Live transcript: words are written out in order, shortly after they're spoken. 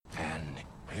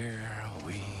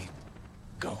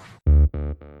Go.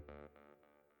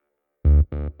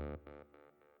 The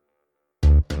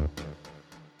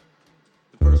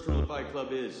first rule of Fight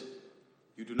Club is,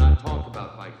 you do not talk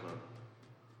about Fight Club.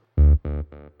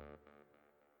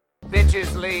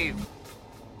 Bitches leave.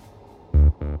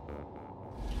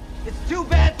 It's too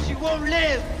bad she won't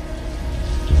live.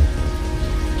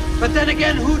 But then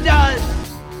again, who does?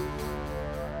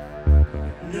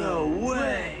 No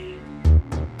way.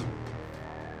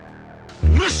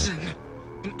 Listen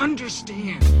and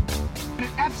understand. It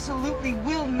absolutely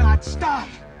will not stop.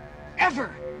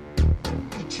 Ever.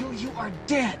 Until you are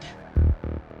dead.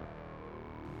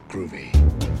 Groovy.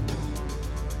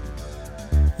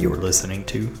 You are listening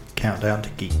to Countdown to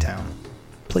Geektown.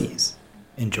 Please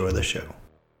enjoy the show.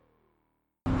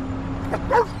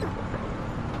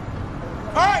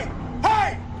 Hey!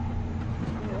 Hey!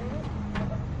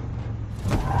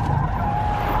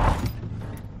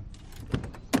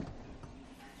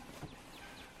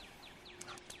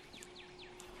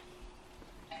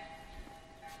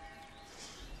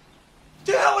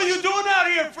 The hell are you doing out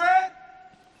here, Fred?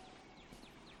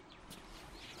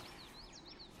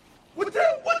 What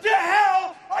the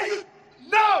hell are you?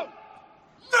 No!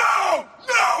 No!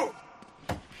 No!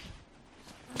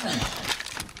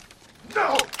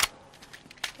 No!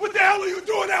 What the hell are you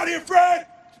doing out here, Fred?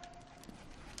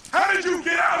 How did you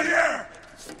get out here?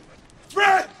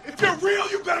 Fred, if you're real,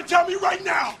 you better tell me right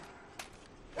now.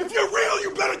 If you're real,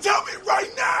 you better tell me right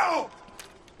now.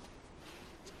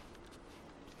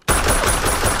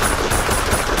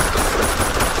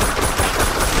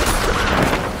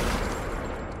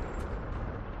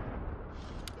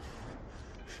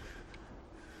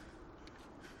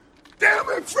 Damn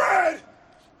it, Fred!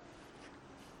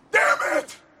 Damn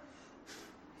it!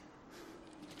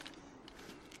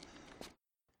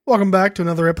 Welcome back to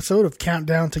another episode of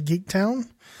Countdown to Geektown.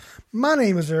 My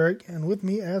name is Eric, and with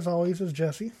me, as always, is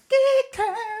Jesse.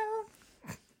 Geektown!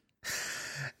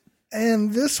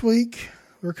 And this week,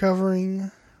 we're covering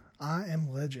I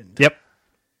Am Legend. Yep.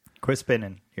 Quit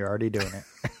spinning. You're already doing it.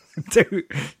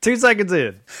 two seconds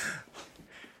in.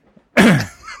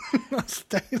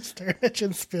 Staring at you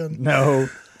and spin. No.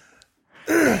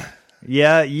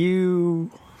 Yeah,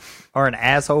 you are an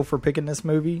asshole for picking this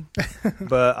movie,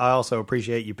 but I also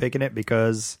appreciate you picking it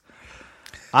because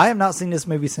I have not seen this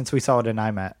movie since we saw it in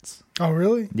IMAX. Oh,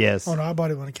 really? Yes. Oh, no, I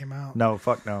bought it when it came out. No,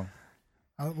 fuck no.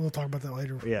 We'll talk about that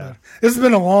later. Yeah. But this has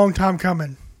been a long time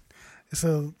coming. It's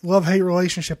a love-hate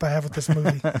relationship I have with this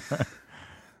movie.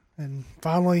 And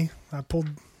finally, I pulled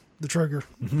the trigger.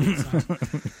 So.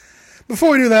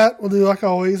 Before we do that, we'll do like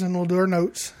always, and we'll do our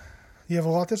notes. You have a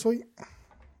lot this week?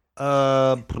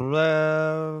 About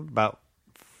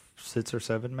 6 or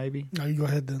 7, maybe. No, you go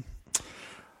ahead then.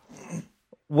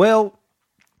 Well,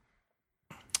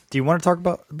 do you want to talk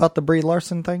about the Brie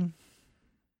Larson thing?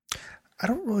 I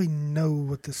don't really know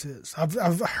what this is.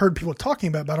 I've heard people talking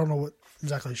about it, but I don't know what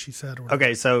exactly she said. Or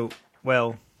okay, so,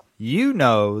 well, you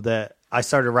know that I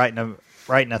started writing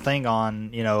a thing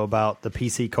on, about the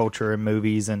PC culture in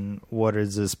movies and what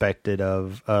is expected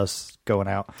of us going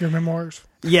out. Your memoirs?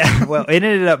 Yeah, well, it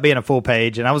ended up being a full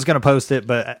page, and I was going to post it,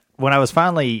 but when I was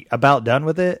finally about done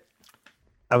with it,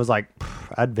 I was like,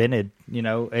 I'd vented,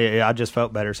 I just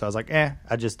felt better, so I was like, I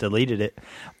just deleted it,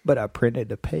 but I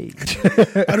printed a page.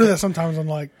 I do that sometimes on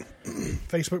like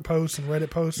Facebook posts and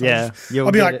Reddit posts. Yeah,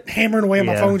 I'll be like hammering away on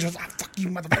my phone, just fuck you,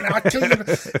 motherfucker, I'll kill you. And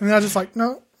then I was just like,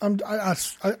 no,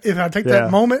 if I take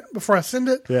that moment before I send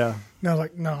it, yeah. And I was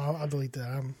like, no, I'll delete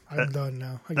that. I'm done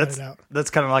now. I got it out. That's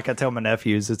kind of like I tell my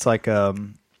nephews. It's like if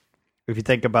you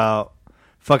think about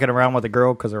fucking around with a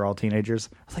girl because they're all teenagers,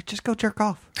 I was like, just go jerk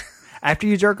off. After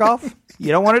you jerk off,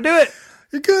 you don't want to do it.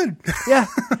 You're good. Yeah.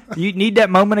 You need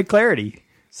that moment of clarity.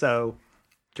 So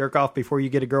jerk off before you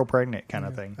get a girl pregnant kind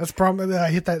of thing. That's probably that I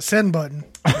hit that send button.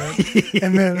 Right?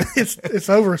 And then it's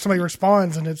over. Somebody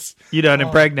responds and it's... You done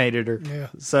impregnated her. Yeah.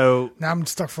 So... Now I'm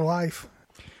stuck for life.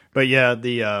 But yeah,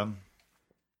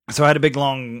 so I had a big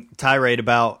long tirade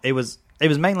about... It was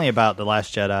mainly about The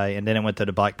Last Jedi, and then it went to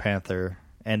the Black Panther,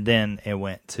 and then it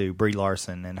went to Brie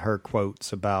Larson and her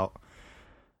quotes about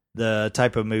the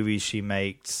type of movies she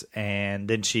makes, and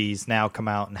then she's now come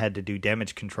out and had to do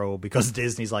damage control because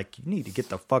Disney's like, you need to get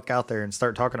the fuck out there and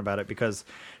start talking about it, because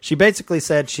she basically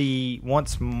said she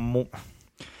wants more.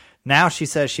 Now she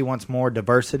says she wants more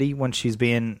diversity when she's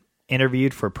being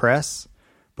interviewed for press,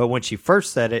 but when she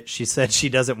first said it, she said she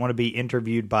doesn't want to be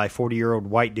interviewed by 40-year-old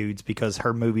white dudes because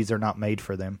her movies are not made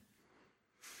for them.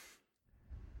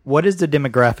 What is the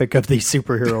demographic of these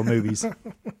superhero movies?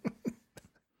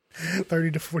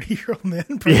 30 to 40-year-old men,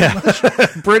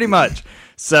 much. Pretty much.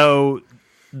 So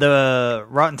the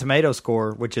Rotten Tomato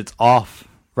score, which it's off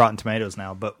Rotten Tomatoes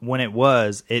now, but when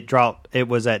it dropped. It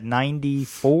was at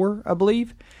 94, I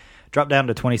believe. Dropped down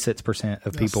to 26%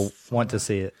 of people want to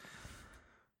see it.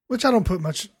 Which I don't put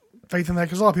much faith in that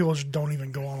because a lot of people just don't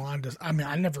even go online to. I mean,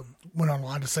 I never went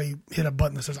online to say hit a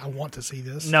button that says I want to see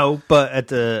this. No, but at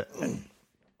the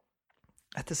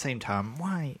same time,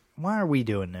 why are we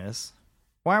doing this?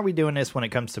 Why are we doing this when it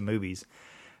comes to movies?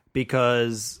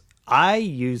 Because I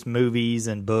use movies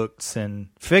and books and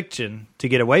fiction to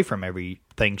get away from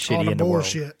everything shitty in the world.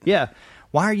 Yeah.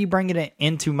 Why are you bringing it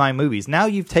into my movies? Now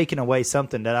you've taken away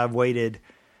something that I've waited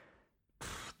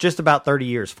just about 30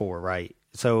 years for, right?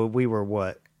 So we were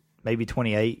what? Maybe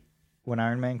 28 when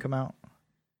Iron Man come out?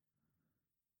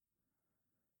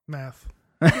 Math.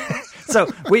 So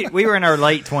we were in our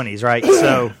late 20s, right?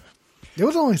 So it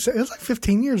was like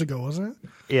 15 years ago, wasn't it?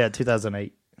 Yeah,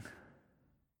 2008.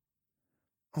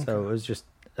 Okay. So it was just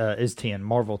is 10,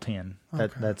 Marvel 10.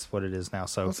 Okay. That's what it is now.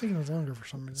 So I was thinking it was longer for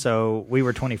some reason. So we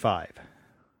were 25.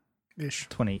 Ish.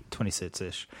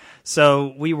 26-ish.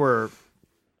 So we were,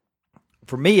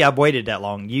 for me, I've waited that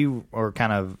long. You are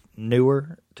kind of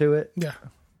newer to it. Yeah.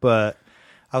 But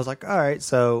I was like, all right,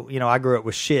 so, I grew up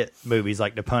with shit movies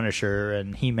like The Punisher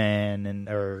and He-Man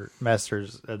or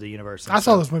Masters of the Universe. I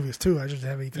saw those movies too. I just didn't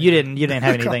have anything. You didn't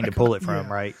have anything to pull it from,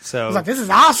 yeah. Right? So I was like, this is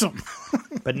awesome.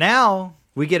 But now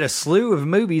we get a slew of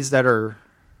movies that are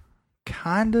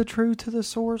kind of true to the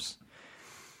source.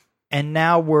 And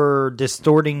now we're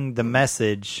distorting the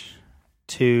message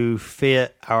to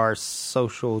fit our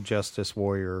social justice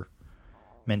warrior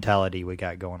mentality we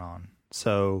got going on.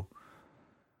 So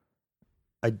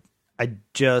they're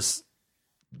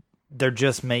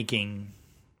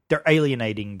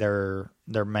alienating their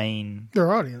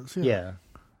audience. Yeah.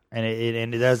 And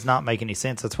it does not make any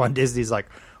sense. That's why Disney's like,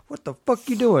 what the fuck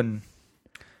you doing?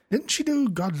 Didn't she do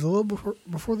Godzilla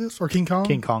before this? Or King Kong?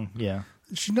 King Kong, yeah.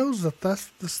 She knows that's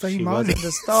the same She audience. wasn't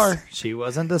the star. She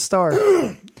wasn't the star.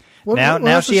 What now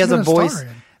else she has has a been voice. star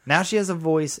in? Now she has a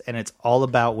voice, and it's all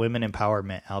about women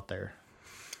empowerment out there.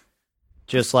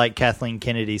 Just like Kathleen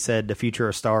Kennedy said, the future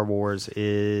of Star Wars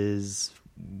is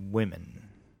women.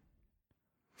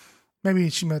 Maybe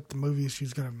she meant the movies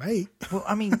she's going to make. Well,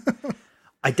 I mean,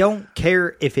 I don't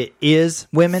care if it is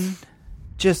women.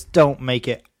 Just don't make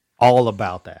it all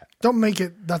about that. Don't make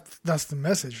it that's the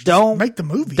message. Just Don't make the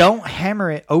movie. Don't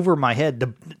hammer it over my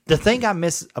head. The thing I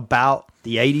miss about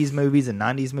the 80s movies and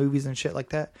 90s movies and shit like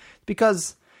that,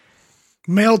 because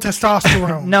male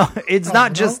testosterone. No, it's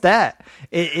not just that.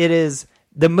 It is,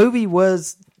 the movie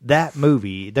was that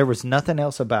movie. There was nothing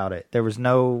else about it. There was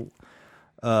no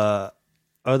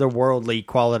otherworldly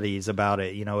qualities about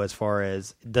it, as far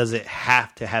as, does it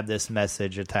have to have this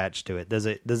message attached to it? Does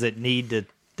it need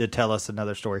to tell us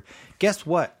another story? Guess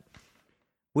what?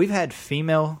 We've had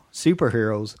female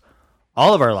superheroes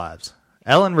all of our lives.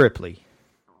 Ellen Ripley,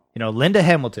 Linda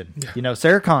Hamilton,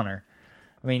 Sarah Connor.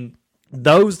 I mean,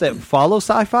 those that follow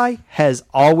sci-fi has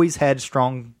always had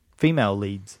strong female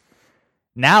leads.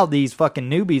 Now these fucking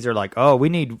newbies are like, oh, we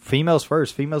need females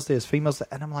first, females this, females that.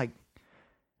 And I'm like,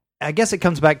 I guess it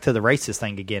comes back to the racist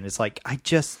thing again. It's like, I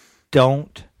just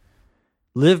don't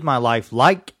live my life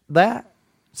like that.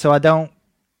 So I don't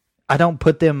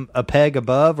put them a peg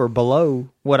above or below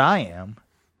what I am.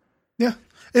 Yeah.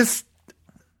 It's,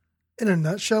 in a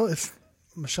nutshell, it's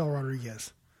Michelle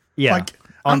Rodriguez. Yeah. Like,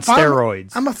 on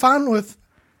steroids. I'm fine with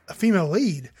a female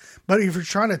lead, but if you're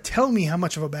trying to tell me how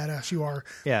much of a badass you are,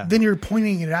 then you're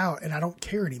pointing it out, and I don't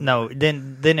care anymore. No,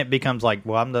 then it becomes like,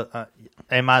 well,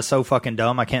 am I so fucking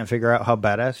dumb I can't figure out how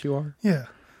badass you are? Yeah.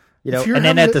 And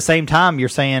then at the same time, you're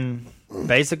saying,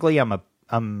 basically, I'm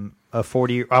almost a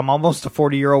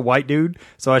 40-year-old white dude,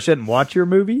 so I shouldn't watch your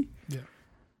movie? Yeah.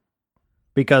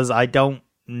 Because I don't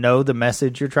know the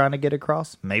message you're trying to get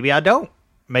across? Maybe I don't.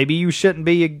 Maybe you shouldn't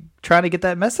be trying to get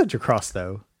that message across,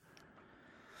 though.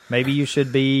 Maybe you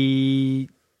should be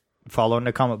following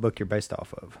the comic book you're based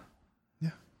off of. Yeah.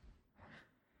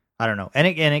 I don't know. And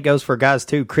it goes for guys,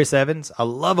 too. Chris Evans, I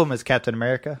love him as Captain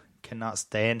America. Cannot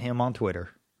stand him on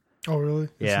Twitter. Oh, really?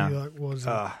 Yeah.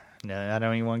 No, I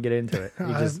don't even want to get into it.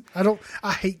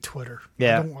 I hate Twitter.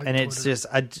 Yeah, I don't like and Twitter. it's just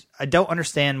I don't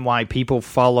understand why people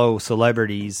follow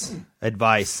celebrities'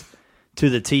 advice to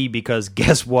the T, because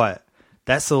guess what?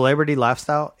 That celebrity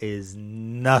lifestyle is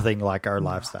nothing like our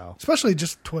lifestyle. Especially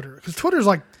just Twitter, because Twitter's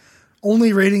like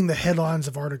only rating the headlines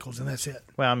of articles, and that's it.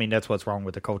 Well, I mean, that's what's wrong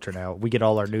with the culture now. We get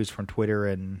all our news from Twitter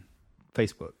and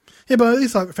Facebook. Yeah, but at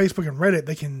least like Facebook and Reddit,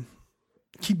 they can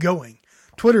keep going.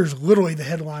 Twitter's literally the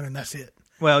headline, and that's it.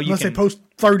 Well, unless they post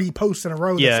 30 posts in a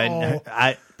row. Yeah,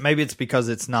 maybe it's because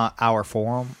it's not our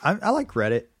forum. I like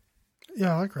Reddit.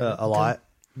 Yeah, I like Reddit a lot.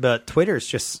 But Twitter's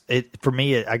just for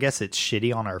me. I guess it's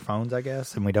shitty on our phones. I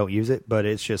guess, and we don't use it. But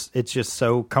it's just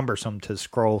so cumbersome to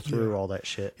scroll through all that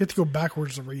shit. You have to go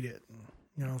backwards to read it.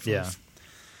 You know. Yeah.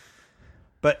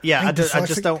 But yeah, I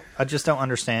just don't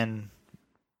understand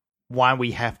why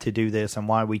we have to do this and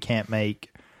why we can't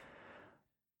make.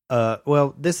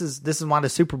 Well, this is why the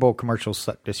Super Bowl commercials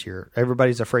suck this year.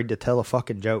 Everybody's afraid to tell a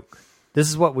fucking joke. This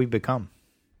is what we've become.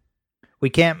 We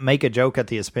can't make a joke at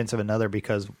the expense of another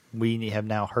because we have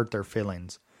now hurt their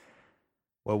feelings.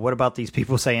 Well, what about these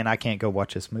people saying I can't go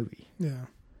watch this movie? Yeah.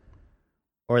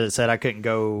 Or that said I couldn't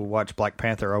go watch Black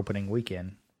Panther opening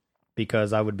weekend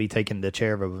because I would be taking the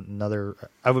chair of another.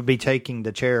 I would be taking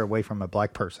the chair away from a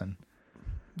black person.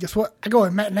 Guess what? I go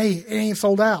at matinee. It ain't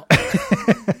sold out.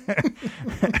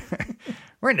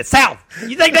 We're in the South.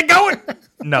 You think they're going?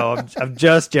 No, I'm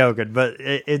just joking. But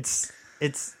it's.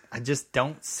 I just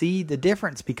don't see the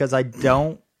difference because I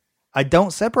don't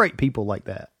separate people like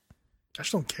that. I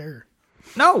just don't care.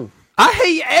 No, I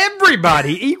hate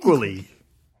everybody equally.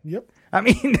 Yep. I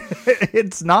mean,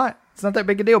 it's not that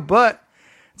big a deal. But at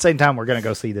the same time, we're gonna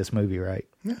go see this movie, right?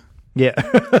 Yeah. Yeah.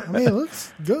 I mean, it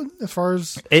looks good as far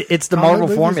as it's the Marvel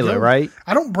formula, right?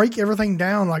 I don't break everything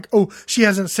down like, oh, she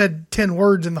hasn't said 10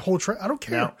 words in the whole trailer. I don't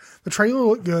care. No. The trailer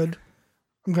looked good.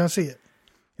 I'm gonna see it,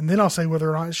 and then I'll say whether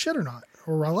or not it's shit or not.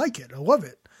 Or I like it. I love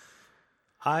it.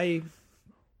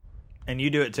 And you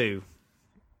do it too.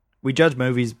 We judge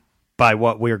movies by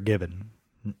what we're given,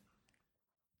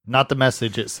 not the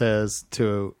message it says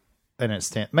to an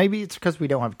extent. Maybe it's because we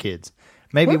don't have kids.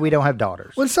 Maybe we don't have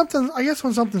daughters. When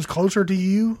something's closer to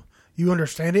you, you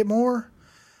understand it more.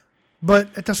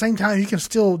 But at the same time, you can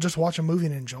still just watch a movie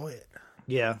and enjoy it.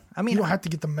 Yeah. I mean, you don't have to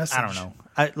get the message. I don't know.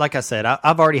 Like I said,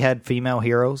 I've already had female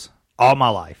heroes all my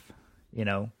life, you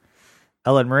know.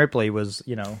 Ellen Ripley was,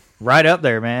 right up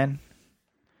there, man.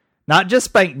 Not just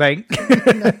Spank Bank.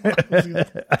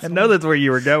 I know that's where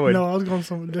you were going. No, I was going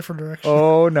some different direction.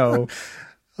 Oh, no.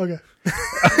 Okay.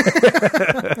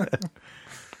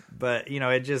 But,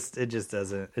 it just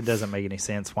doesn't make any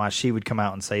sense why she would come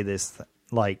out and say this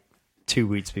like 2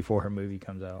 weeks before her movie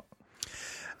comes out.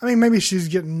 I mean, maybe she's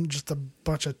getting just a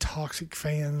bunch of toxic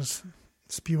fans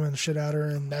spewing shit at her,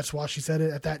 and that's why she said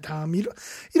it at that time. You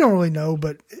don't really know,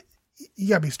 but you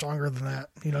gotta be stronger than that.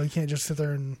 You can't just sit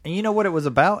there and you know what it was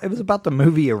about? It was about the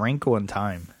movie A Wrinkle in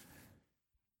Time.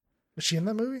 Was she in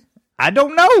that movie? I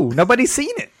don't know. Nobody's seen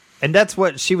it. And that's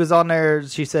what she was on there.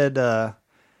 She said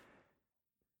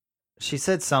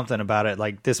something about it,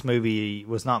 like this movie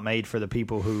was not made for the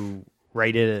people who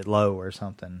rated it low or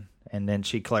something. And then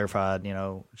she clarified,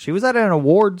 she was at an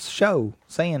awards show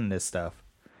saying this stuff.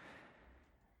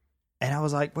 And I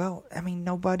was like, well, I mean,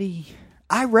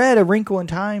 I read A Wrinkle in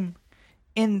Time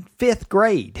in 5th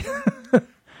grade.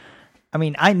 I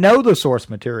mean, I know the source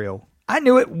material. I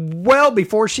knew it well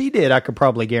before she did. I could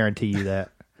probably guarantee you that.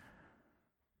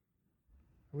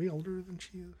 Are we older than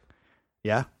she is?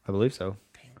 Yeah, I believe so.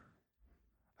 Damn.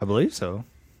 I believe so.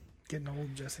 Getting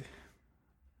old, Jesse.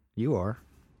 You are.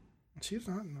 She's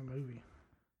not in the movie.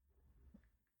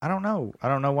 I don't know. I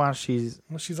don't know why she's...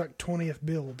 Well, she's like 20th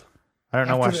build. I don't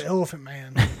know why the Elephant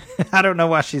Man. I don't know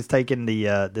why she's taking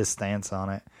this stance on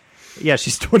it. Yeah,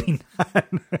 she's 29.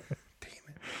 Damn it.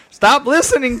 Stop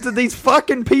listening to these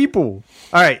fucking people.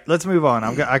 All right, let's move on.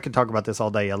 I could talk about this all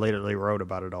day. I literally wrote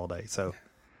about it all day. So,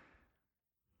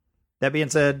 that being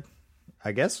said,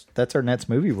 I guess that's our next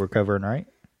movie we're covering, right?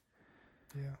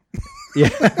 Yeah.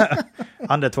 Yeah.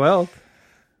 On the 12th.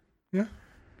 Yeah.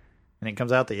 And it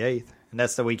comes out the 8th. And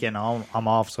that's the weekend I'm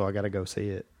off, so I got to go see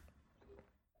it.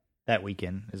 That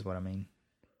weekend is what I mean.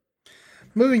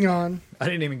 Moving on. I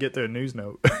didn't even get to a news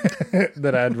note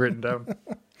that I had written down.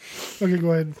 Okay,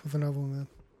 go ahead with another one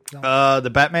then. The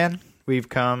Batman. We've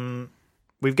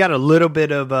got a little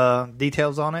bit of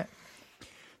details on it.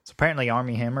 So apparently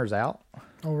Armie Hammer's out.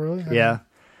 Oh, really? Yeah.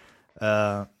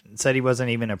 Said he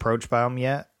wasn't even approached by him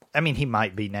yet. I mean, he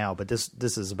might be now, but this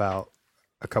is about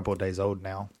a couple of days old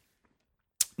now.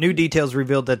 New details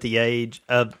revealed that the age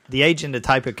and the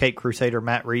type of Caped Crusader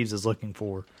Matt Reeves is looking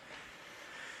for.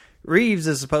 Reeves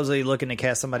is supposedly looking to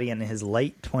cast somebody in his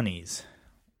late 20s.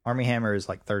 Armie Hammer is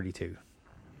like 32.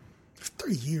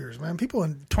 3 years, man. People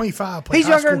in 25 play He's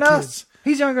high younger school than us. kids.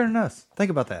 He's younger than us. Think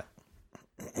about that.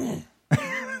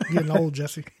 Getting old,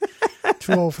 Jesse.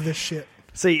 Too old for this shit.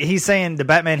 See, he's saying the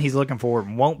Batman he's looking for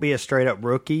won't be a straight up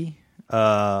rookie,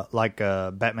 like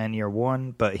Batman Year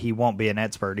One, but he won't be an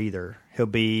expert either. He'll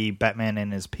be Batman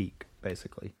in his peak,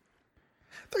 basically.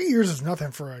 3 years is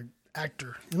nothing for an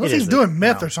actor, unless he's doing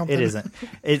meth or something. It isn't.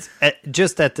 It's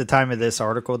just at the time of this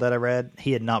article that I read,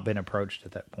 he had not been approached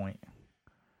at that point.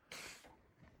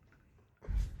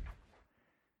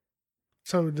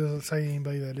 So does it say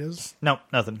anybody that is? No,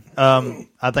 nothing.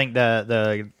 I think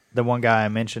the one guy I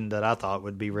mentioned that I thought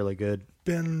would be really good.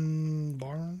 Ben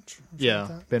Barnes? Or something Yeah, like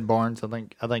that? Ben Barnes. I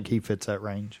think he fits that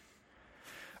range.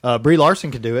 Brie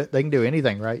Larson could do it. They can do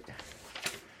anything, right?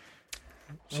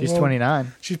 She's Well,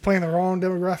 29. She's playing the wrong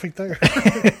demographic there.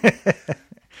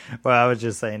 Well, I was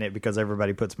just saying it because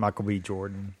everybody puts Michael B.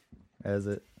 Jordan as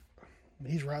it.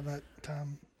 He's right in that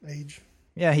time age.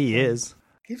 Yeah, he is.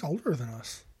 He's older than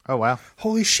us. Oh, wow.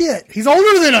 Holy shit. He's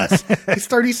older than us. He's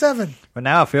 37. But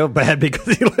now I feel bad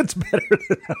because he looks better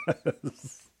than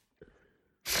us.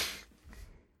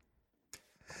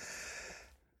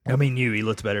 I mean, he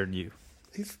looks better than you.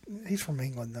 He's from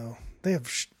England, though. They have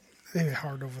it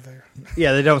hard over there.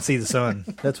 Yeah, they don't see the sun.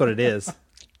 That's what it is.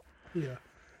 Yeah.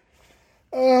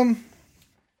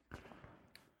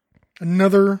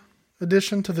 Another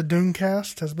addition to the Dune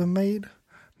cast has been made.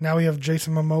 Now we have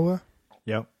Jason Momoa.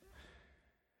 Yep.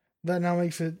 That now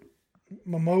makes it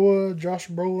Momoa, Josh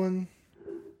Brolin,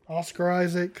 Oscar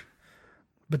Isaac,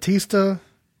 Batista,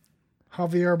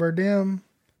 Javier Bardem,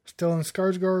 Stellan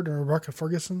Skarsgård, and Rebecca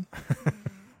Ferguson.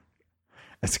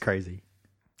 That's crazy.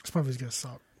 This movie's gonna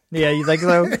suck. Yeah, you think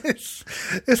so?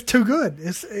 It's too good.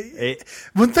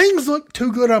 When things look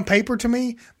too good on paper to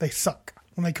me, they suck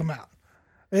when they come out.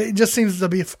 It just seems to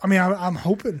be. I mean, I'm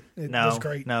hoping it was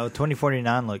great. No,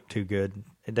 2049 looked too good.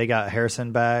 They got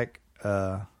Harrison back,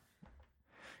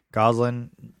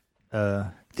 Gosling, It was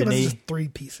Denis. just three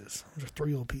pieces. Just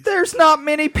three little pieces. There's not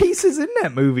many pieces in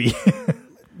that movie.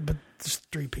 But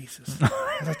just three pieces.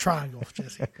 It's a triangle,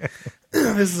 Jesse.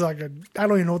 This is like I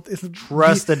don't even know what it's.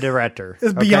 Trust the director.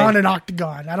 It's okay? beyond an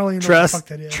octagon. I don't even know what the fuck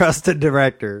that is. Trust the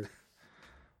director.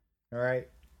 All right.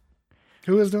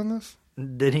 Who is doing this?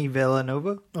 Denis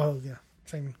Villeneuve? Oh, yeah.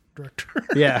 Same director.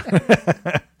 Yeah.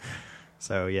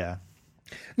 So, yeah.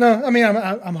 No, I mean,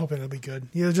 I'm hoping it'll be good.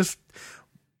 You know, just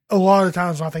a lot of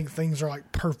times when I think things are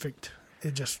like perfect,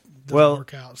 it just doesn't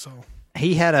work out. So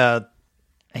he had a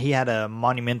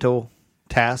monumental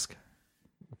task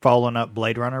following up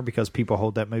Blade Runner because people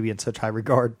hold that movie in such high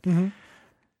regard. Mm-hmm.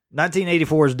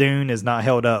 1984's Dune is not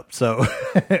held up, so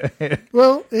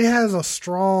well, it has a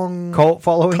strong cult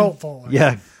following.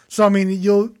 Yeah. So I mean,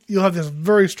 you'll have this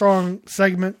very strong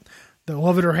segment that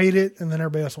love it or hate it, and then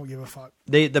everybody else won't give a fuck.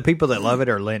 The people that love it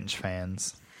are Lynch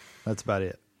fans. That's about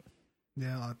it.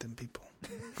 Yeah, I like them people.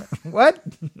 What?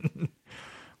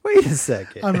 Wait a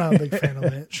second. I'm not a big fan of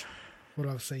Lynch. What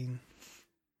I've seen.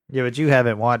 Yeah, but you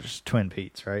haven't watched Twin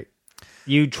Peaks, right?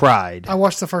 You tried. I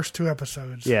watched the first 2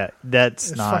 episodes. Yeah, it's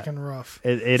it's not fucking rough.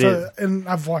 It is, and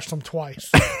I've watched them twice.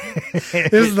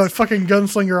 This is the fucking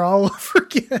gunslinger all over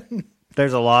again.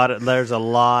 There's a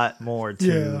lot more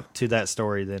to that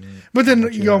story than. But then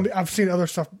I've seen other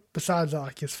stuff besides that,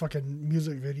 like his fucking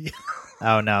music video.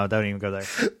 Oh no! Don't even go there.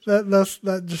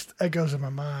 that just echoes in my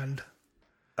mind.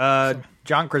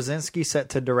 John Krasinski set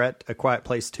to direct A Quiet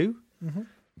Place 2. Mm-hmm.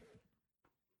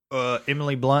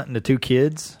 Emily Blunt and the 2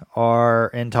 kids are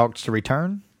in talks to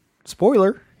return.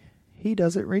 Spoiler: he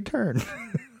doesn't return.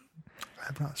 I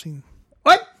have not seen.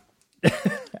 What?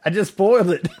 I just spoiled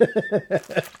it.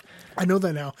 I know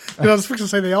that now. I was fixing to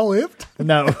say they all lived.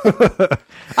 No,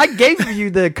 I gave you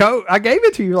the code. I gave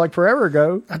it to you like forever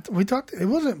ago. We talked. It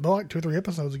wasn't but like 2 or 3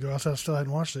 episodes ago. I said I still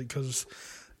hadn't watched it because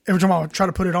every time I try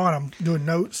to put it on, I'm doing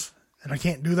notes, and I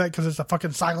can't do that because it's a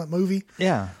fucking silent movie.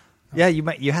 Yeah, yeah.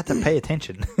 You have to pay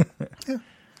attention. Yeah,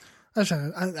 I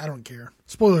don't care.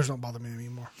 Spoilers don't bother me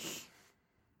anymore.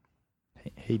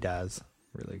 He dies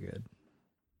really good.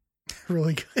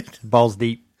 Really good. Balls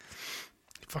deep.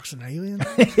 He fucks an alien.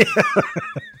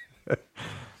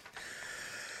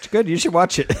 It's good. You should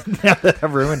watch it now that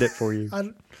I've ruined it for you.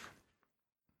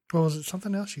 What was it?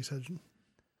 Something else you said?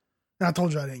 I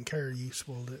told you I didn't care. You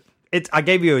spoiled it. I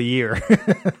gave you a year.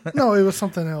 No, it was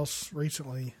something else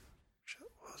recently.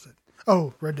 What was it?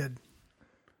 Oh, Red Dead.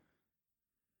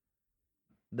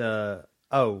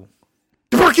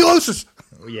 Tuberculosis.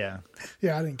 Yeah.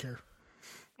 Yeah, I didn't care.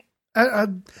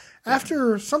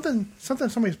 After something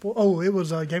somebody spoiled. Oh, it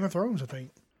was Game of Thrones, I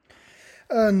think.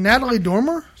 Natalie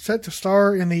Dormer set to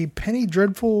star in the Penny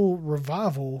Dreadful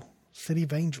revival, City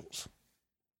of Angels.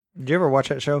 Did you ever watch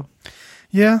that show?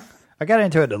 Yeah. I got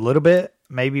into it a little bit.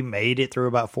 Maybe made it through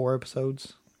about 4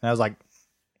 episodes. And I was like,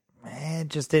 it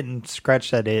just didn't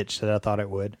scratch that itch that I thought it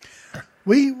would.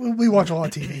 We watch a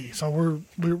lot of TV, so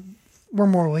we're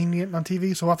more lenient on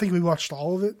TV. So I think we watched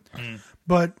all of it,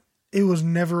 but it was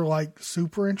never like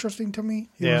super interesting to me.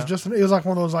 It was like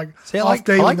one of those like off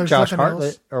day I when like there's Josh nothing Hartnett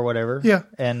else. or whatever. Yeah,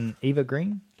 and Eva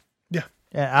Green. Yeah,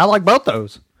 I like both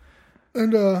those.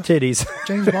 And titties.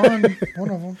 James Bond, one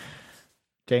of them.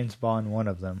 James Bond, one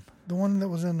of them. The one that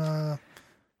was in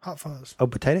Hot Fuzz. Oh,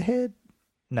 Potato Head?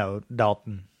 No,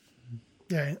 Dalton.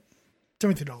 Yeah,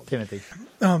 Timothy Dalton. Timothy.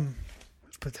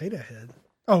 It's Potato Head.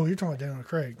 Oh, you're talking about Daniel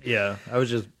Craig. Yeah, I was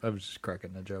just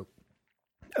cracking the joke.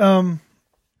 Um,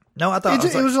 No, I thought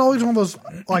it was always one of those,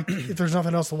 like, if there's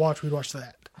nothing else to watch, we'd watch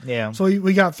that. yeah. So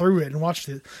we got through it and watched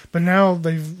it, but now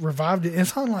they've revived it.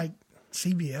 It's on like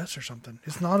CBS or something.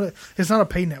 It's not a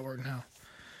pay network now.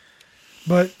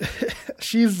 But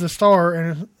she's the star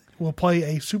and will play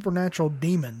a supernatural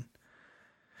demon.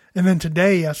 And then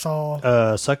today I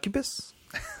saw Succubus?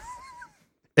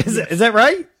 Is that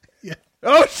right? Yeah.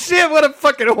 Oh shit, what a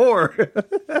fucking whore.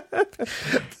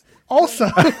 also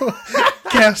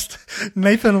cast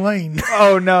Nathan Lane.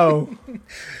 Oh no.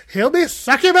 He'll be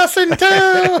succubusing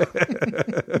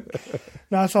too.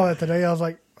 No, I saw that today. I was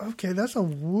like, okay, that's a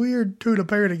weird two to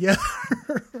pair together.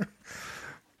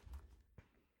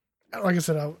 Like I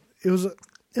said, it was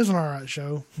an alright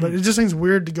show, but it just seems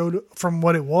weird to go from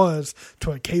what it was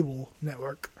to a cable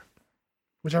network.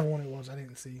 Whichever one it was, I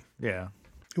didn't see. Yeah.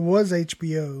 It was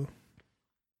HBO.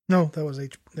 No, that was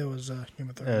Game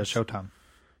of Thrones. Showtime.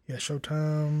 Yeah,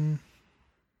 Showtime.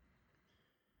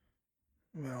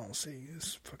 Well, I don't see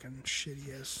this fucking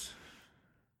shitty ass.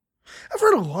 I've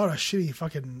read a lot of shitty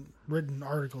fucking written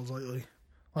articles lately.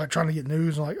 Like trying to get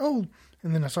news and like, oh,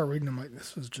 and then I start reading them like,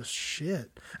 this is just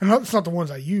shit. And it's not the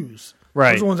ones I use.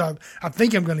 Right. Those are the ones I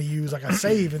think I'm going to use, like I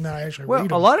save and then I actually read them.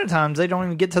 Well, a lot of times they don't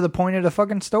even get to the point of the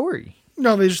fucking story.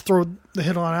 No, they just throw the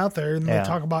headline out there and Yeah. they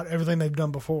talk about everything they've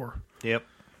done before. Yep.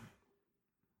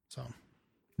 So,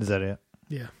 Is that it?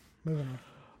 yeah, moving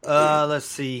on. Let's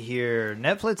see here.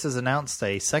 Netflix has announced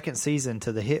a second season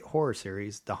to the hit horror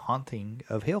series, The Haunting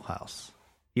of Hill House.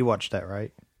 You watched that,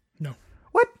 right? No,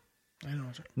 What? I didn't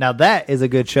watch it. Now that is a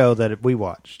good show that we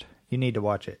watched. You need to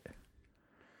watch it.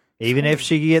 Even if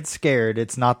she gets scared,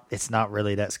 it's not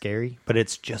really that scary, but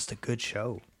it's just a good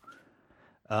show.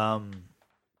 But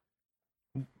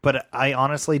I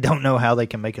honestly don't know how they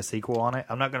can make a sequel on it.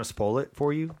 I'm not going to spoil it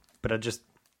for you, but I just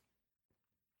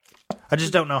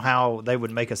don't know how they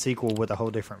would make a sequel with a whole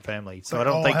different family. So I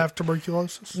don't think have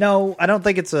tuberculosis. No, I don't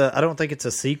think it's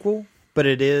a sequel, but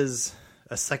it is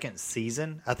a second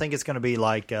season. I think it's going to be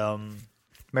like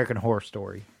American Horror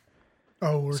Story.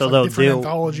 Oh, or So like they'll different deal.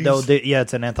 anthologies. Yeah,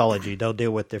 it's an anthology. They'll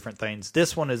deal with different things.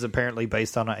 This one is apparently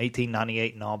based on an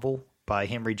 1898 novel by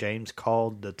Henry James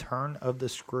called "The Turn of the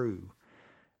Screw."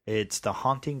 It's The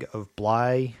Haunting of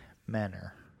Bly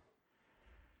Manor.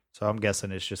 So I'm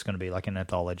guessing it's just going to be like an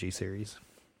anthology series.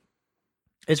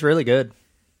 It's really good,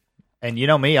 and you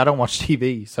know me, I don't watch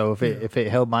TV, so if it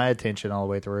held my attention all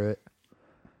the way through it,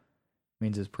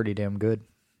 means it's pretty damn good.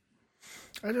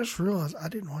 I just realized I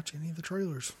didn't watch any of the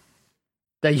trailers.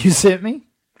 That you sent me?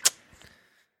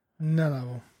 None of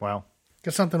them. Wow.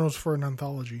 Because something was for an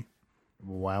anthology.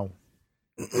 Wow.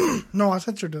 No, I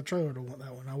sent you the trailer to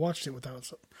that one. I watched it without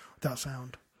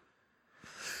sound.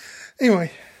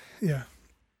 Anyway, yeah.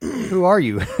 Who are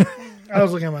you? I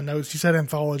was looking at my notes. You said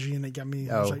anthology, and it got me.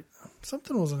 I was Oh. like,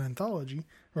 something was an anthology.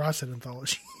 Or I said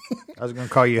anthology. I was going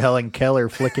to call you Helen Keller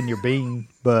flicking your bean,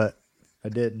 but I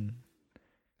didn't.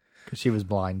 Because she was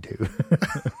blind too.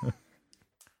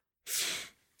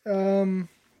 The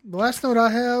last note I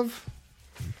have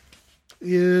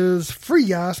is Free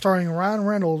Guy, starring Ryan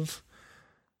Reynolds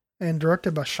and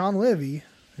directed by Sean Levy,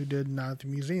 who did Night at the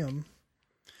Museum.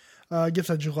 Gets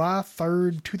a July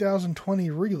 3rd, 2020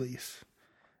 release.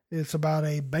 It's about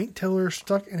a bank teller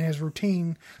stuck in his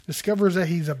routine, discovers that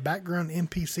he's a background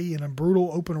NPC in a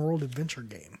brutal open world adventure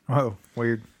game. Oh,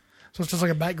 weird. So it's just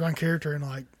like a background character in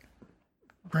like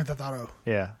Grand Theft Auto.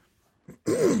 Yeah.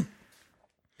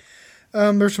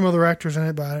 There's some other actors in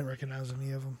it, but I didn't recognize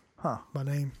any of them by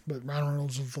name. But Ryan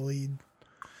Reynolds is the lead.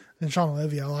 And Sean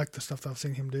Levy, I like the stuff that I've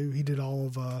seen him do. He did all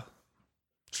of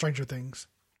Stranger Things.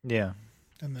 Yeah.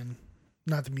 And then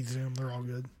Not the Museum. They're all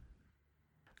good.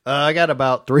 I got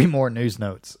about 3 more news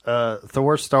notes.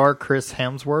 Thor star Chris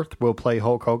Hemsworth will play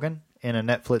Hulk Hogan in a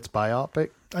Netflix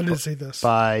biopic. I did see this.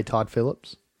 By Todd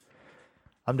Phillips.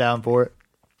 I'm down for it.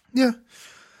 Yeah.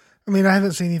 I mean, I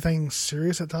haven't seen anything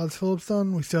serious that Todd Phillips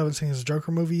done. We still haven't seen his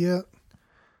Joker movie yet.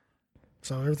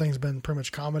 So everything's been pretty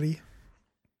much comedy.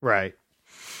 Right.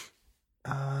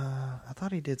 I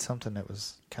thought he did something that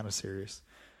was kind of serious.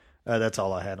 That's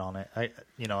all I had on it. I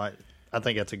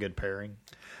think that's a good pairing.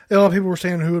 A lot of people were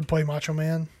saying who would play Macho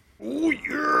Man. Oh,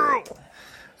 yeah.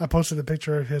 I posted a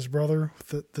picture of his brother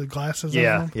with the glasses on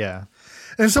Yeah, him. yeah.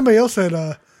 And somebody else said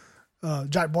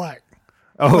Jack Black.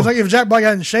 I Oh, was like, if Jack Black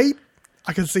got in shape,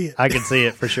 I could see it. I can see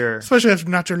it for sure. Especially after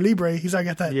Nacho Libre. He's like,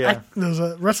 got that those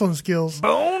wrestling skills.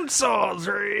 Bone saw's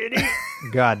ready.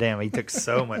 God damn, he took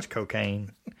so much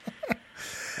cocaine.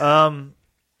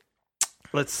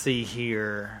 Let's see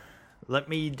here. Let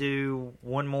me do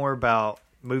one more about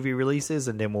movie releases,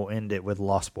 and then we'll end it with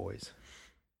Lost Boys.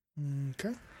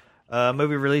 Okay.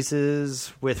 Movie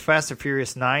releases with Fast and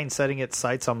Furious 9 setting its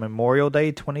sights on Memorial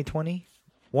Day 2020.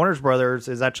 Warner Brothers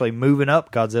is actually moving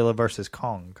up Godzilla vs.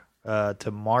 Kong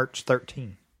to March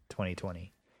 13,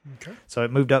 2020. Okay. So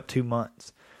it moved up 2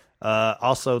 months.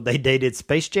 Also, they dated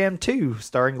Space Jam 2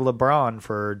 starring LeBron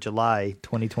for July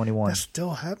 2021. That's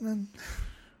still happening?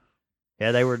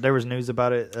 Yeah, there was news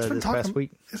about it this past week.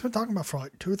 It's been talking about for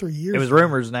like 2 or 3 years. It was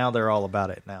rumors. Now they're all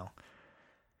about it now.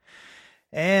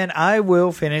 And I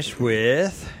will finish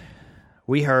with,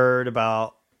 we heard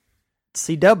about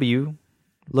CW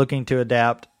looking to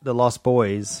adapt The Lost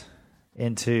Boys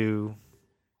into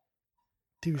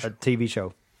a TV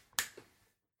show.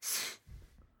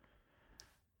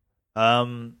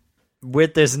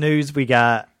 With this news, we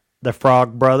got the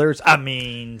Frog Brothers.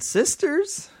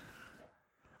 Sisters.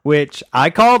 Which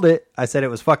I called it. I said it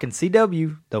was fucking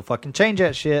CW. They'll fucking change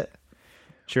that shit.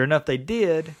 Sure enough, they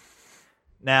did.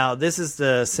 Now, this is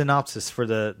the synopsis for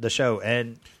the show.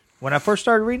 And when I first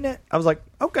started reading it, I was like,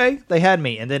 okay, they had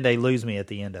me. And then they lose me at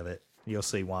the end of it. You'll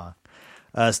see why.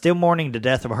 Still mourning the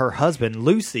death of her husband,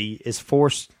 Lucy is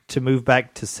forced to move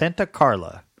back to Santa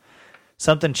Carla.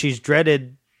 Something she's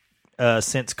dreaded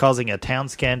since causing a town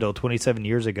scandal 27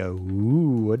 years ago.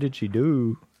 Ooh, what did she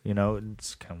do? You know,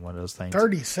 it's kind of one of those things.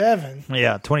 37?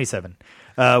 Yeah, 27.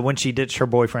 When she ditched her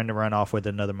boyfriend to run off with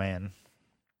another man.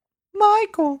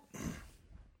 Michael.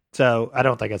 So, I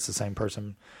don't think it's the same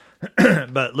person.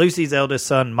 But Lucy's eldest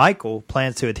son, Michael,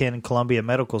 plans to attend Columbia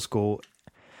Medical School.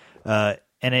 And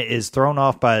it is thrown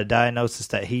off by a diagnosis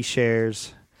that he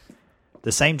shares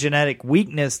the same genetic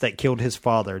weakness that killed his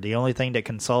father. The only thing that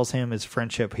consoles him is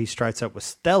friendship. He strikes up with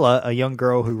Stella, a young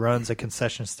girl who runs a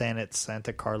concession stand at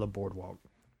Santa Carla Boardwalk.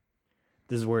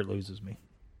 This is where it loses me.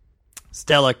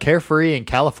 Stella, carefree and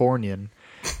Californian,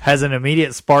 has an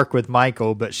immediate spark with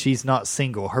Michael, but she's not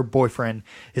single. Her boyfriend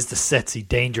is the sexy,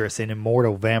 dangerous, and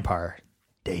immortal vampire,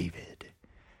 David.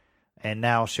 And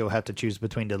now she'll have to choose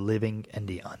between the living and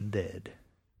the undead.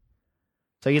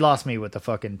 So you lost me with the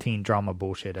fucking teen drama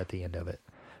bullshit at the end of it.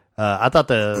 I thought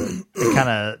the kind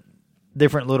of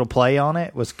different little play on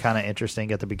it was kind of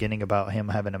interesting at the beginning about him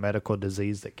having a medical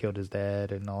disease that killed his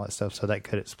dad and all that stuff. So that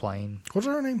could explain. What's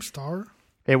her name? Star?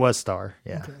 It was Star,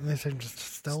 yeah. Okay, and they said just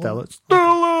Stella?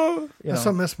 Stella! That's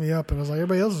something messed me up. And I was like,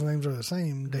 everybody else's names are the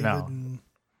same. David No. and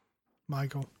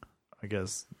Michael. I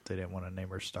guess they didn't want to name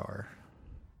her Star.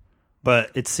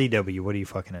 But it's CW. What do you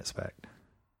fucking expect?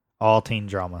 All teen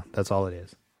drama. That's all it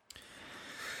is.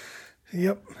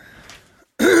 Yep.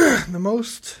 The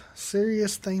most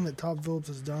serious thing that Todd Phillips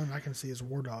has done I can see is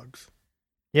War Dogs.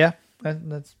 Yeah,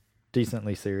 that's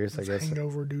decently serious, I guess.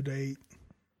 Hangover, Due Date,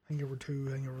 Hangover 2,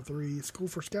 Hangover 3, School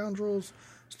for Scoundrels,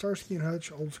 Starsky and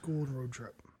Hutch, Old School, and Road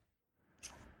Trip.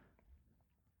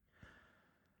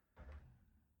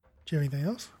 Do you have anything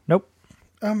else? Nope.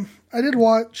 I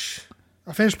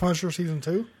finished Punisher Season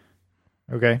 2.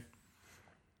 Okay.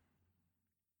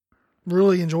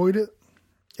 Really enjoyed it.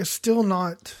 It's still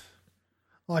not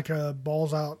like a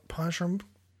balls out Punisher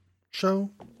show.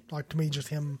 Like, to me, just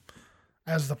him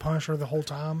as the Punisher the whole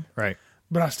time. Right.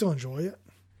 But I still enjoy it.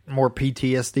 More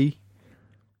PTSD?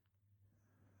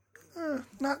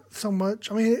 Not so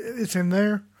much. I mean, it's in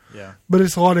there. Yeah. But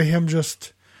it's a lot of him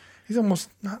just... He's almost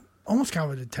kind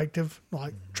of a detective,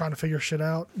 like, trying to figure shit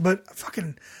out. But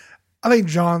I think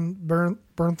John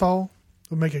Bernthal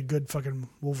would make a good fucking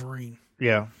Wolverine.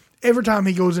 Yeah. Every time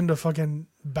he goes into fucking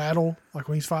battle, like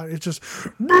when he's fighting, it's just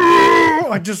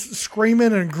like just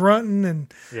screaming and grunting,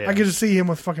 and Yeah. I get to see him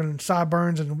with fucking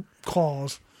sideburns and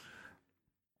claws.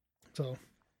 So,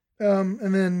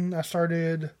 and then I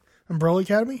started Umbrella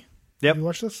Academy. Yep. Have you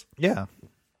watched this? Yeah.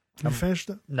 You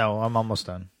finished it? No, I'm almost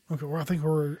done. Okay, well, I think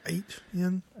we're 8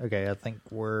 in. Okay, I think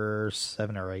we're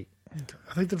 7 or 8. Okay.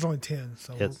 I think there's only 10,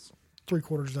 so we're Yes.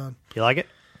 3/4 done. You like it?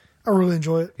 I really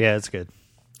enjoy it. Yeah, it's good.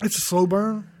 It's a slow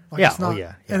burn. Like, Yeah, it's not,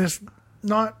 yeah. and it's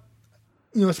not.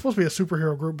 It's supposed to be a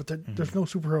superhero group, but there's no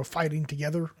superhero fighting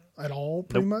together at all,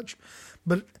 pretty much.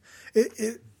 But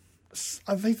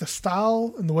I think the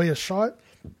style and the way it's shot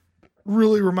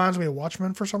really reminds me of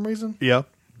Watchmen for some reason. Yeah.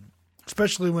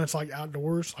 Especially when it's like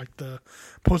outdoors, like the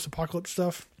post-apocalypse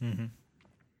stuff. Mm-hmm.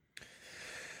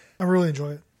 I really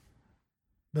enjoy it.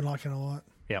 Been liking it a lot.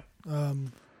 Yep.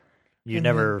 You and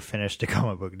never finished a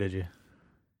comic book, did you?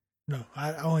 No,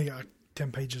 I only got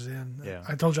 10 pages in. Yeah.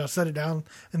 I told you I set it down,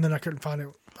 and then I couldn't find it.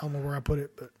 I don't know where I put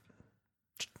it, but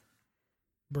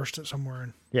burst it somewhere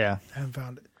and Yeah. haven't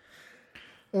found it.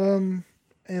 And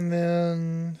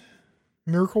then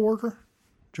Miracle Worker.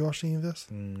 Did you watch any of this?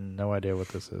 No idea what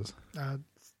this is. I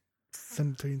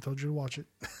sent it to you and told you to watch it.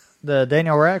 The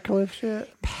Daniel Radcliffe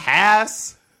shit?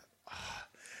 Pass.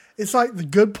 It's like The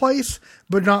Good Place,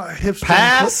 but not hipster.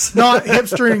 Pass? Not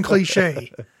hipster and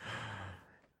cliche.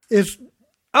 It's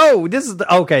Oh, this is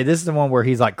the one where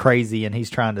he's like crazy and he's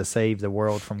trying to save the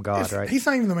world from God, right? He's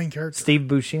not even the main character. Steve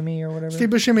Buscemi or whatever. Steve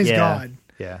Buscemi's Yeah. God,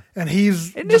 Yeah. and he's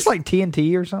Isn't this like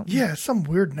TNT or something? yeah, some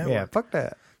weird network. Yeah, fuck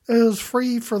that. It was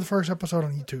free for the first episode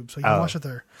on YouTube, so you can watch it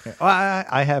there. Yeah. Well,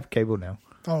 I have cable now.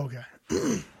 Oh,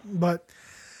 okay. But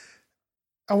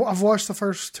I've watched the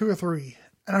first 2 or 3,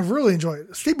 and I've really enjoyed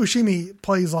it. Steve Buscemi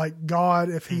plays like God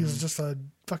if he's just a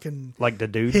fucking Like the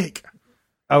dude. hick.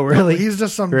 Oh, really? He's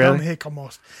just some Really? dumb hick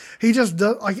almost. He just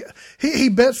does like he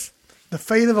bets the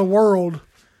fate of the world.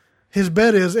 His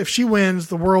bet is if she wins,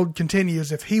 the world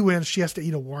continues. If he wins, she has to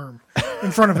eat a worm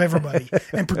in front of everybody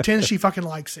and pretend she fucking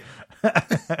likes it.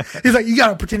 He's like, you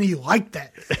gotta pretend you like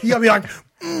that. You gotta be like,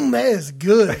 that is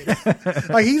good.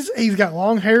 Like he's got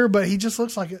long hair, but he just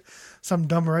looks like some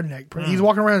dumb redneck. He's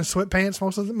walking around in sweatpants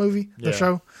most of the movie, the Yeah.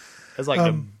 show. It's like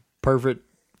the perfect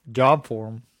job for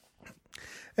him.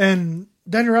 And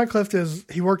Daniel Radcliffe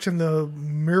he works in the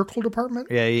miracle department.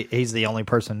 Yeah, he's the only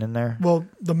person in there. Well,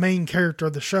 the main character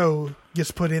of the show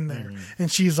gets put in there,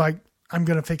 and she's like, "I'm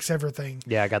gonna fix everything."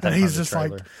 Yeah, I got that And from he's the just trailer.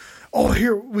 like, "Oh,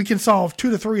 here we can solve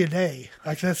 2 to 3 a day.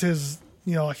 Like that's his,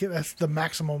 like that's the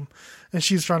maximum." And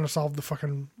she's trying to solve the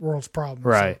fucking world's problems.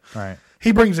 Right, So right.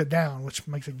 he brings it down, which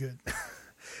makes it good.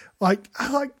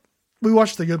 We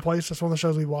watched The Good Place. That's one of the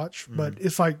shows we watch, but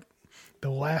it's like the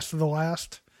last of the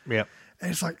last. Yep. And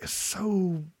it's like, it's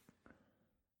so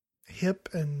hip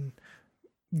and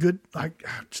good, like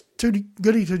too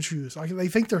goody to choose. Like they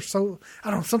think they're so, I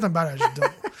don't know, something about it. I just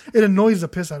don't. It annoys the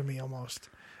piss out of me almost.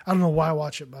 I don't know why I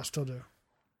watch it, but I still do.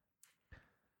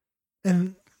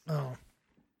 And,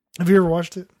 have you ever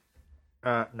watched it?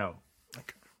 No.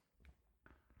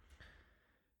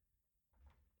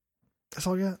 That's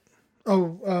all I got.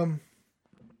 Oh,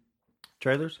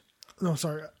 Trailers? no,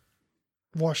 sorry.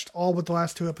 Watched all but the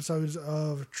last 2 episodes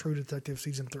of True Detective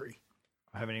season 3.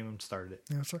 I haven't even started it.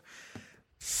 Yeah,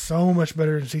 so much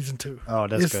better than season 2. Oh,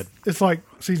 that's It's good. It's like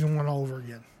season 1 all over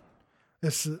again.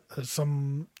 It's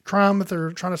some crime that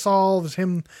they're trying to solve. It's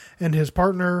him and his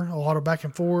partner, a lot of back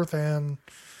and forth, and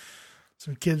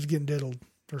some kids getting diddled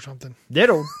or something.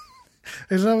 Diddled.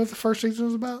 Isn't that what the first season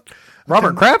was about?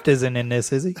 Robert Kraft isn't in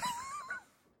this, is he?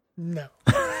 No.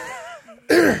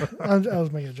 I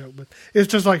was making a joke, but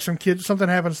it's just like something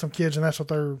happens to some kids, and that's what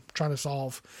they're trying to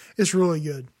solve. It's really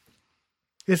good.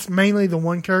 It's mainly the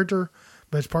one character,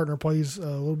 but his partner plays a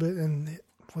little bit. And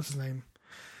what's his name?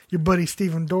 Your buddy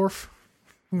Stephen Dorff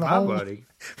from the Hole. buddy.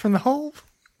 From the Hole.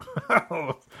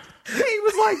 He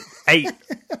was like 8.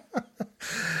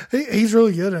 He's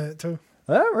really good at it too.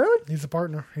 Oh, really? He's the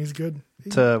partner. He's good.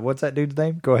 What's that dude's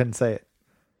name? Go ahead and say it.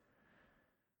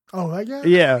 Oh, that guy?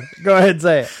 Yeah, go ahead and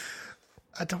say it.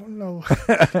 I don't know.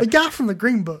 The guy from the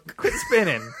Green Book. Quit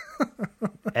spinning.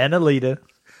 And Alita.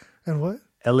 And what?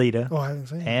 Alita. Oh, I haven't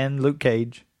seen him. And Luke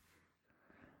Cage.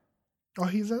 Oh,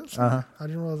 he's that? Uh-huh. I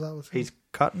didn't realize that was him. He's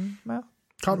Cottonmouth?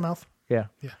 Cottonmouth. Yeah.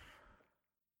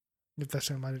 If that's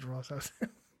him, I didn't realize that was him.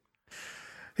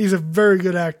 He's a very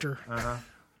good actor. Uh-huh.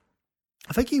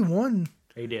 I think he won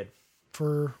He did.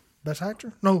 for Best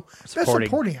Actor. No, Best Supporting.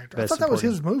 Supporting Actor. I Best thought that was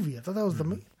supporting. his movie. I thought that was the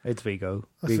movie. It's Vigo.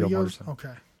 That's Vigo Viggo's? Mortensen.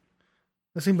 Okay.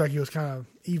 It seemed like he was kind of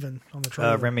even on the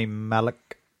trailer. Remy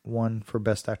Malek won for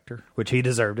Best Actor, which he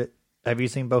deserved it. Have you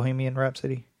seen Bohemian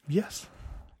Rhapsody? Yes.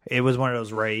 It was one of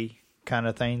those Ray kind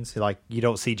of things. Like, you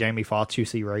don't see Jamie Foxx, you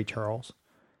see Ray Charles.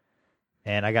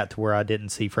 And I got to where I didn't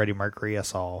see Freddie Mercury.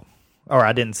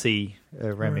 I didn't see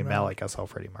Remy Malek. I saw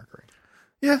Freddie Mercury.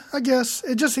 Yeah, I guess.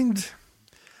 It just seemed...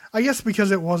 I guess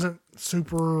because it wasn't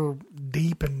super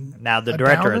deep and... Now, the a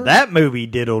director downer. of that movie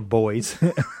diddled boys.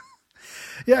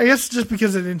 Yeah, I guess just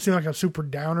because it didn't seem like a super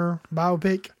downer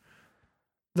biopic,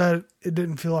 that it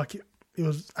didn't feel like it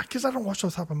was... I guess I don't watch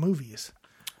those type of movies.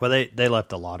 Well, they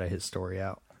left a lot of his story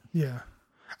out. Yeah.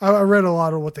 I read a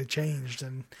lot of what they changed,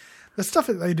 and the stuff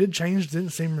that they did change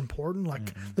didn't seem important,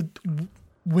 like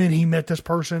when he met this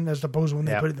person as opposed to when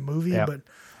they Yep. put it in the movie, Yep. but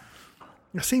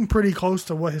it seemed pretty close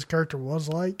to what his character was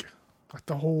like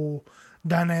the whole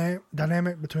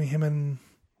dynamic between him and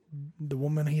the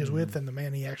woman he is with and the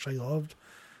man he actually loved.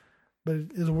 But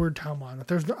it is a weird timeline.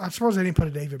 I suppose they didn't put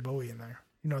a David Bowie in there.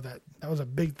 You know, that was a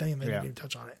big thing. They didn't even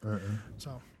touch on it.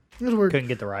 So it was weird. Couldn't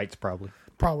get the rights, probably.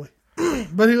 Probably.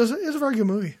 But it was a very good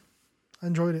movie. I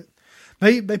enjoyed it.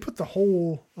 They put the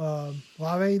whole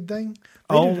Live Aid thing.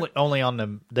 Only on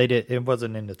them. They did. It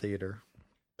wasn't in the theater.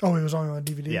 Oh, it was only on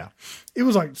DVD. Yeah. It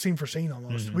was like scene for scene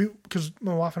almost. Because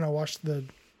my wife and I watched the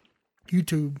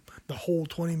YouTube, the whole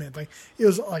 20-minute thing. It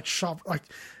was like shot like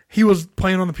he was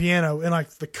playing on the piano and like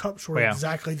the cups were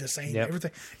exactly the same. Yep.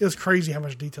 Everything. It was crazy how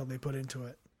much detail they put into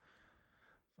it.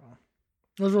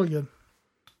 It was really good.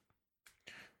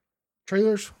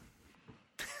 Trailers.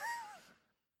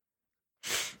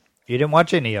 You didn't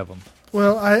watch any of them.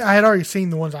 Well, I had already seen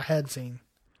the ones I had seen.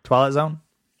 Twilight Zone?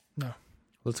 No,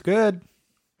 Looks good.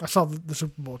 I saw the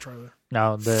Super Bowl trailer.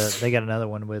 No, they got another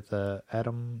one with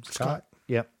Adam Scott.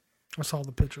 Yep. I saw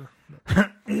the picture.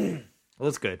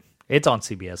 Looks good. It's on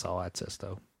CBS All Access,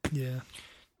 though. Yeah.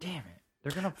 Damn it.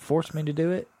 They're going to force me to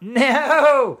do it?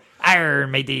 No!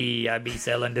 Iron matey, I'll be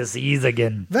selling disease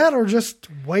again. That or just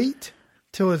wait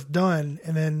till it's done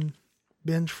and then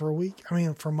binge for a week. I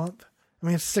mean, for a month. I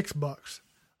mean, it's $6.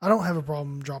 I don't have a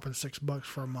problem dropping $6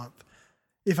 for a month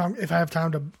if I have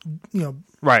time to,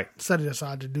 Right. set it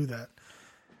aside to do that.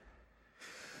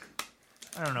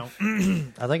 I don't know.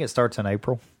 I think it starts in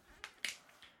April.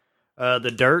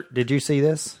 The Dirt. Did you see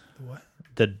this? What?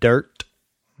 The Dirt.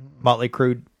 Motley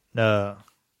Crue Netflix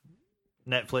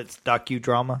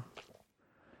docudrama.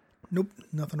 Nope,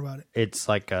 nothing about it. It's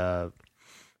like it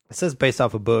says based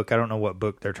off a book. I don't know what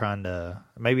book they're trying to.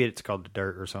 Maybe it's called The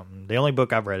Dirt or something. The only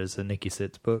book I've read is the Nikki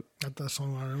Sixx book. Not that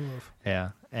song I know of. Yeah,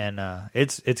 and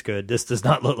it's good. This does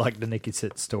not look like the Nikki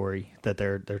Sixx story that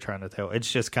they're trying to tell.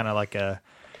 It's just kind of like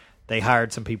they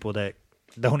hired some people that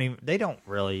don't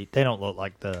look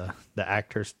like the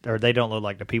actors, or they don't look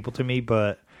like the people to me,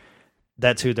 but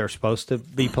that's who they're supposed to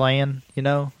be playing,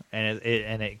 and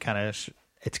it's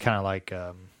kind of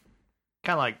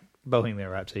like Bohemian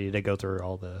Rhapsody. They go through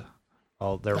all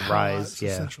their rise, highlights, yeah.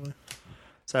 Essentially.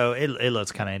 So it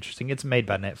looks kind of interesting. It's made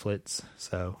by Netflix,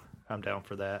 so I'm down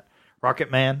for that. Rocket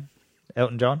Man,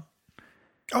 Elton John.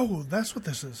 Oh, that's what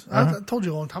this is. Uh-huh. I told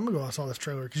you a long time ago I saw this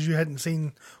trailer because you hadn't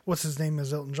seen what's his name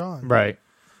as Elton John. Right.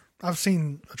 I've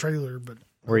seen a trailer, but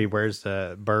Where he wears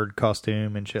the bird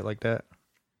costume and shit like that.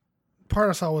 part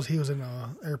I saw was he was in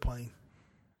an airplane.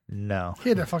 No. He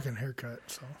had that fucking haircut.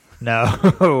 So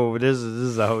No. This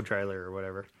is a whole trailer or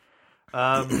whatever.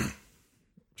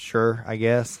 Sure, I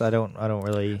guess. I don't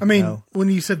really know. when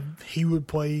you said he would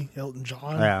play Elton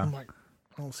John, Yeah. I'm like,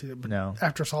 I don't see that. But No.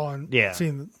 after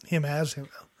seeing him as him,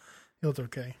 it was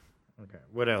okay. Okay.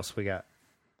 What else we got?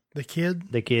 The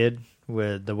kid. The Kid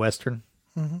with the Western.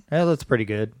 Mm-hmm. Yeah, that's pretty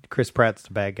good. Chris Pratt's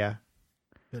the bad guy.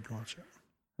 Didn't watch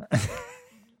it.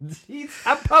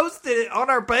 I posted it on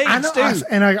our page, I know, too.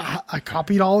 I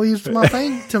copied all these to my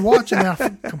thing to watch, and I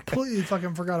completely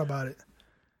fucking forgot about it.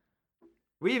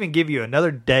 We even give you another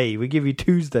day. We give you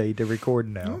Tuesday to record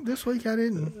now. No, this week I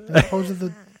didn't. As opposed to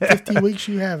the 50 weeks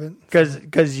you haven't.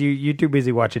 Because you're too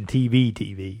busy watching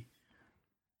TV.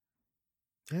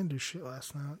 Didn't do shit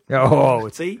last night. Oh,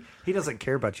 see? He doesn't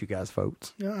care about you guys,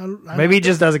 folks. Yeah, Maybe he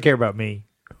just doesn't care about me.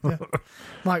 Yeah. I'm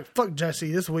like, fuck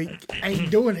Jesse, this week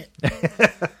ain't doing it.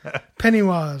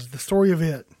 Pennywise, the story of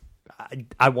it.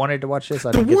 I wanted to watch this.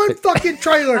 I The didn't get one to- fucking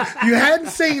trailer you hadn't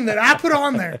seen that I put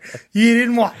on there, you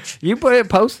didn't watch. You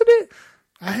posted it?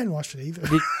 I hadn't watched it either.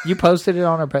 You posted it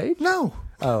on our page? No.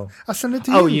 Oh. I sent it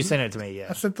to you. Oh, you sent it to me, yeah.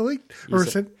 I sent the link. Or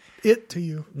sent it to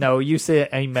you. No, you sent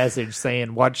a message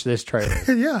saying, watch this trailer.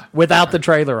 Yeah. Without the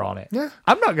trailer on it. Yeah.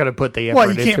 I'm not going to put the effort What,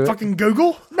 you into can't it. fucking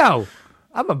Google? No.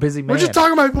 I'm a busy man. We're just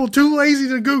talking about people too lazy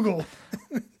to Google.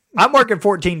 I'm working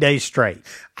 14 days straight.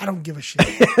 I don't give a shit.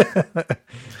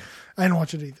 I didn't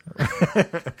watch it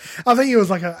either. I think it was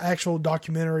like an actual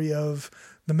documentary of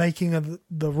the making of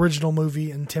the original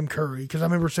movie and Tim Curry. Because I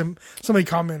remember somebody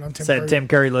commented on Tim Said Curry. Tim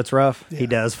Curry looks rough. Yeah. He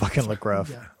does fucking look rough.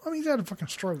 Yeah. I mean, he's had a fucking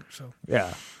stroke, so.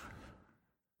 Yeah.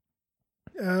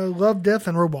 Love, Death,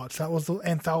 and Robots. That was the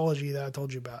anthology that I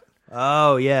told you about.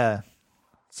 Oh, yeah.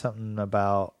 Something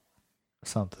about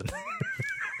something.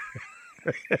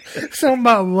 Something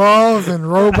about love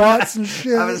and robots and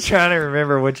shit. I was trying to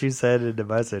remember what you said in the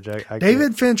message. I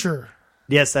David Fincher.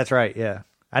 Yes, that's right. Yeah.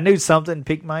 I knew something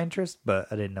piqued my interest, but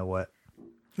I didn't know what.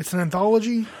 It's an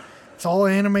anthology. It's all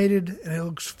animated, and it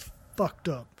looks fucked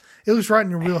up. It looks right in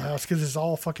your wheelhouse because it's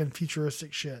all fucking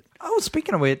futuristic shit. Oh,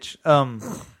 speaking of which,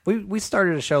 we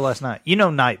started a show last night. You know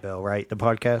Night Vale, right? The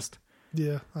podcast?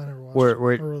 Yeah, I never watched it.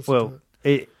 Or listened to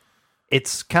it.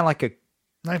 It's kind of like a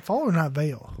Nightfall or Night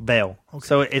Vale? Vale. Okay.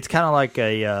 So it's kind of like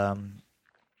a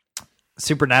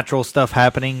supernatural stuff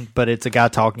happening, but it's a guy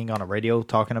talking on a radio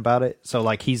talking about it. So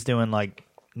like he's doing like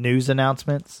news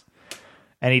announcements,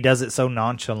 and he does it so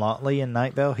nonchalantly in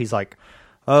Night Vale. He's like,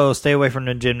 "Oh, stay away from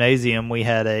the gymnasium. We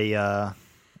had a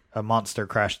monster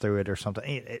crash through it or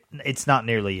something." It's not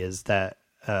nearly as that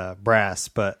brass,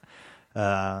 but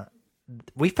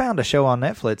we found a show on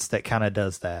Netflix that kind of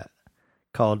does that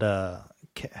called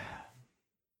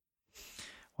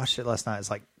watched it last night. It's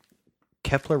like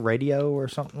Kepler Radio or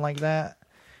something like that.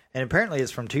 And apparently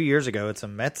it's from 2 years ago. It's a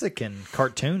Mexican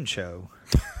cartoon show.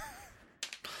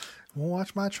 Won't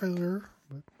watch my trailer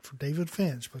for David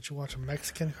Finch, but you watch a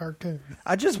Mexican cartoon.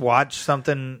 I just watched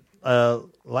something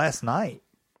last night.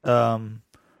 The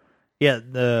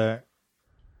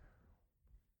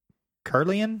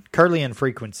Kirlian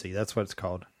Frequency. That's what it's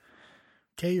called.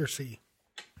 K or C?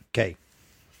 K.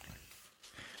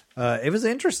 It was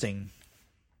interesting.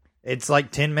 It's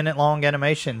like 10-minute long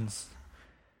animations.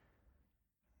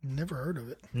 Never heard of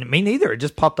it. Me neither. It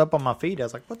just popped up on my feed. I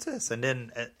was like, what's this? And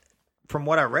then from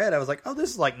what I read, I was like, oh, this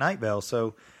is like Night Vale.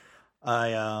 So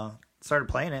I started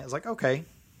playing it. I was like, okay,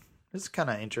 this is kind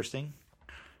of interesting.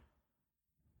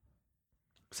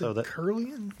 So that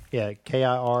Kirlian? Yeah,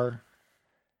 Kirlian.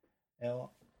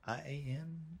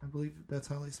 I believe that's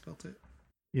how they spelled it.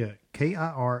 Yeah,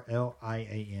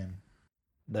 Kirlian.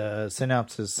 The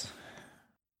synopsis,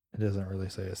 it doesn't really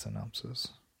say a synopsis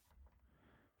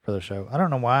for the show. I don't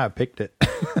know why I picked it,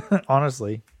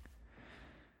 honestly.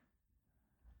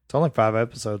 It's only 5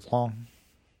 episodes long,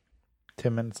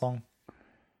 10 minutes long.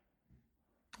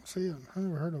 See, I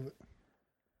never heard of it.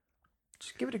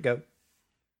 Just give it a go.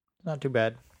 Not too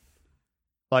bad.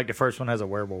 Like the first one has a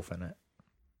werewolf in it.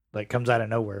 Like comes out of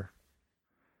nowhere.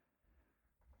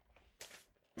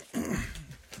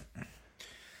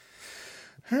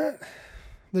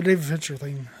 The David Fincher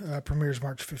thing premieres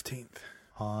March 15th.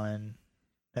 On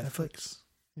Netflix.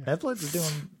 Yeah. Netflix is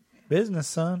doing business,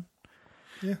 son.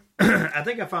 Yeah. I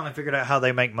think I finally figured out how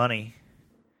they make money.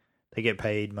 They get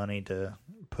paid money to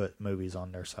put movies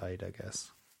on their site, I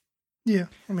guess. Yeah.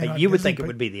 I mean, Like, you would think it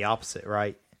would be the opposite,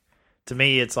 right? To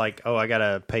me, it's like, oh, I got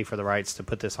to pay for the rights to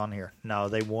put this on here. No,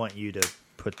 they want you to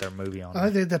put their movie on I there.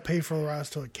 think they had to pay for the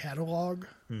rights to a catalog,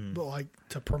 but like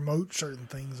to promote certain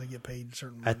things, they get paid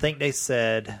certain. I think they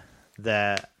said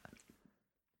that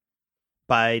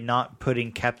by not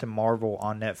putting Captain Marvel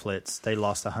on Netflix, they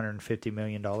lost $150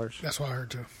 million. That's what I heard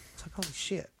too. It's like, holy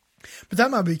shit. But that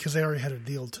might be because they already had a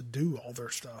deal to do all their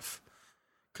stuff.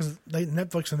 Because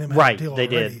Netflix and them had Right, a deal they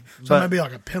already. did. So But- it might be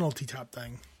like a penalty type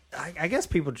thing. I guess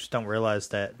people just don't realize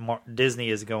that Disney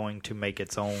is going to make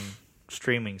its own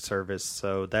streaming service,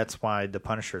 so that's why The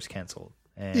Punisher's canceled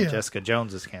and Yeah. Jessica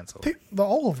Jones is canceled.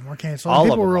 All of them are canceled. All of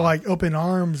People them were are. like up in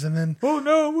arms, and then Oh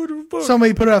no! What the fuck?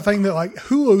 somebody put out a thing that like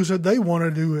Hulu said they want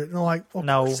to do it, and I'm like, well,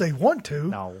 No. of course they want to,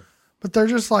 No, but they're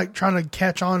just like trying to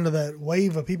catch on to that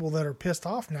wave of people that are pissed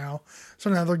off now. So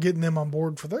now they're getting them on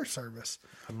board for their service.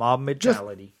 a mob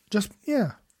mentality. Just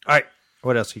yeah, All right,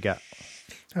 what else you got?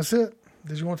 that's it.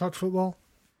 Did you want to talk football?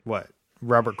 What?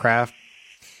 Robert Kraft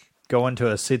going to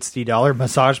a $60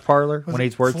 massage parlor Was when it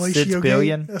he's worth Fellatio $6 Gate?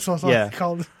 billion? That's what I thought Yeah. it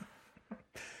called.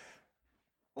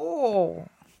 Oh,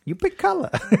 you pick color.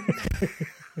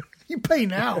 You pay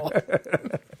now.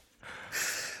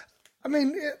 I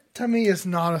mean, to me, it's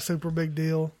not a super big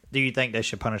deal. Do you think they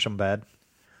should punish him bad?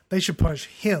 They should punish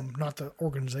him, not the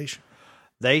organization.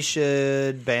 They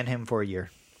should ban him for a year.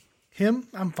 Him,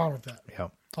 I'm fine with that.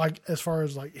 Yep. Like as far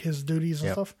as like his duties and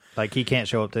Yep. stuff. Like he can't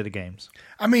show up to the games.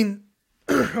 I mean,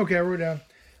 okay, I wrote it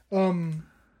down.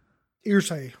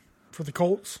 Irsay for the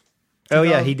Colts. Oh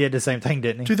yeah, he did the same thing,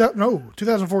 didn't he?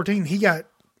 2014. He got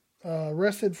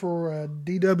arrested for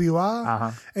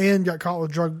DWI and got caught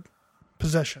with drug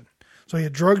possession. So he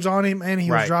had drugs on him, and he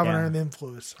was Right, driving yeah. under the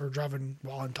influence or driving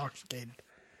while intoxicated.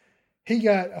 He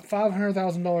got a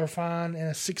 $500,000 fine and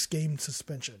a 6-game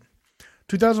suspension.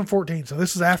 2014. So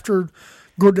this is after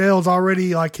Goodell's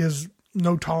already like his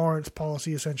no tolerance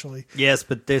policy, essentially. Yes,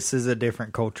 but this is a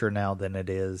different culture now than it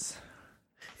is.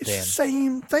 It's then. the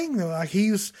same thing though. Like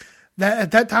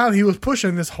at that time he was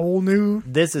pushing this whole new.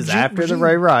 This is Regime- after the regime.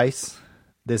 Ray Rice.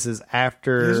 This is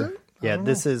after. Is it? I Yeah, don't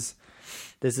this is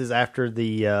after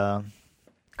the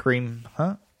Kareem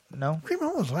Hunt. No, Kareem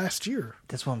Hunt was last year.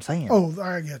 that's what I'm saying. Oh,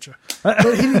 I get you. But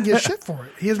he didn't get shit for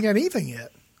it. He hasn't got anything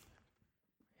yet.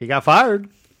 He got fired.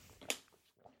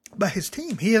 But his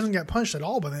team, he hasn't got punched at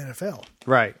all by the NFL.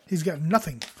 Right. He's got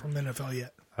nothing from the NFL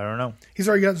yet. I don't know. He's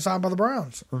already gotten signed by the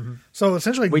Browns. So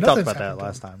essentially, We talked nothing's about that happened to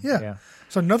last him. time. Yeah. Yeah.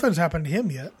 So nothing's happened to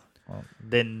him yet. Well,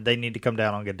 then they need to come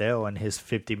down on Goodell and his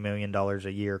 $50 million a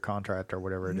year contract or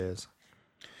whatever it is.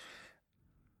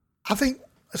 I think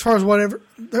as far as whatever,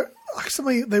 I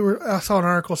saw an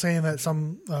article saying that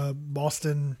some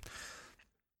Boston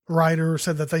writer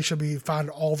said that they should be fined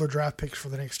all their draft picks for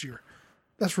the next year.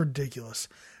 That's ridiculous.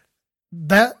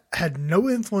 That had no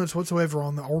influence whatsoever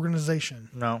on the organization.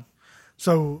 No.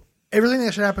 So everything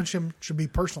that should happen should be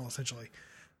personal, essentially.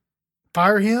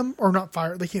 fire him or not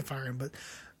fire. They can't fire him, but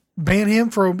ban him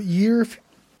for a year.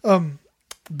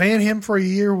 Ban him for a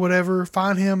year, whatever.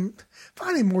 Fine him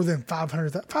more than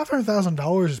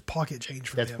 $500,000 is pocket change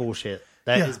for That's him. bullshit.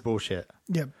 That is bullshit.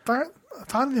 Yeah,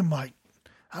 fine him like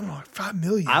I don't know, like $5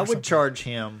 million. I would charge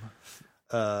him.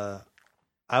 I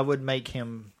would make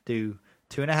him do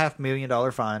 $2.5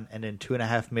 million fine, and then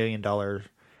 $2.5 million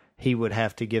he would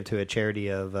have to give to a charity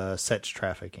of sex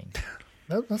trafficking.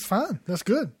 That's fine. That's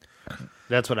good.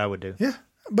 That's what I would do. Yeah,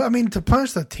 but I mean, to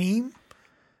punish the team,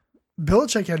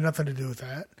 Belichick had nothing to do with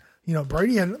that. You know,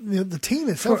 Brady had the team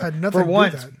itself had nothing to do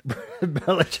with that.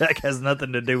 Belichick has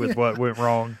nothing to do with what went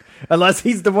wrong, unless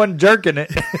he's the one jerking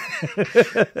it.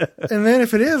 And then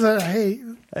if it is, hey,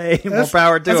 more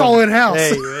power to him. That's all in house.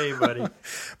 Hey, buddy.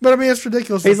 But I mean, it's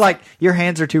ridiculous. He's like, your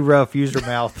hands are too rough. Use your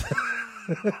mouth.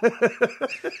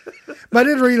 But I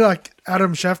did read like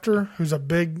Adam Schefter, who's a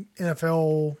big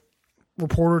NFL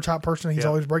reporter type person. He's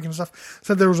always breaking stuff.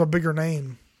 Said there was a bigger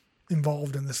name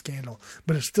involved in the scandal,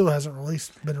 but it still hasn't been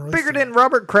released. Bigger than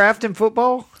Robert Kraft in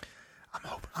football? I'm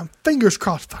hoping. I'm fingers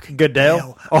crossed. Fucking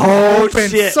Goodell. Oh Oh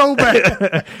shit! So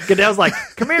bad. Goodell's like,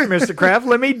 come here, Mr. Kraft.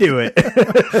 Let me do it.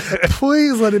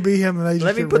 Please let it be him. And they just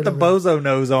Let me get put rid the of him. bozo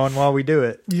nose on while we do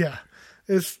it. Yeah,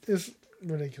 it's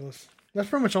ridiculous. That's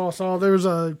pretty much all I saw. There was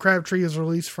a Crabtree is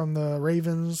released from the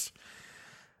Ravens,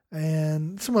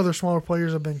 and some other smaller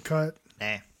players have been cut,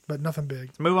 but nothing big.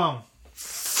 Let's move on.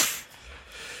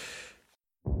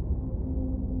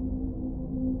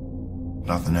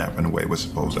 Nothing happened the way it was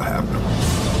supposed to happen.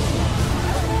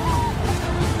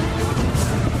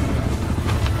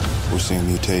 We're seeing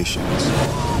mutations,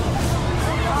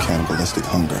 cannibalistic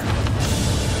hunger.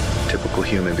 Typical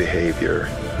human behavior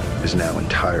is now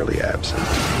entirely absent.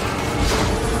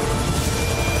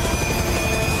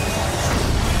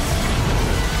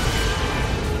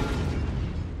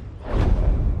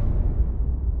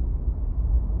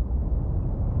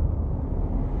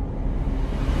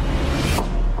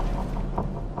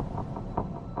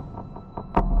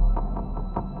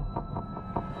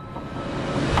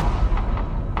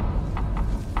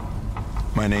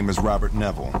 My name is Robert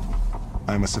Neville.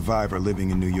 I'm a survivor living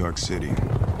in New York City.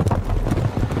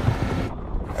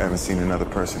 I haven't seen another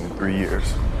person in 3 years.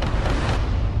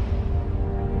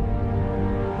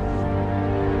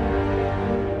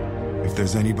 If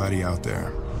there's anybody out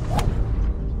there,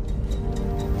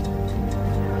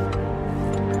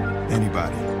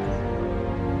 anybody,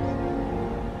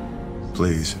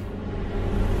 please.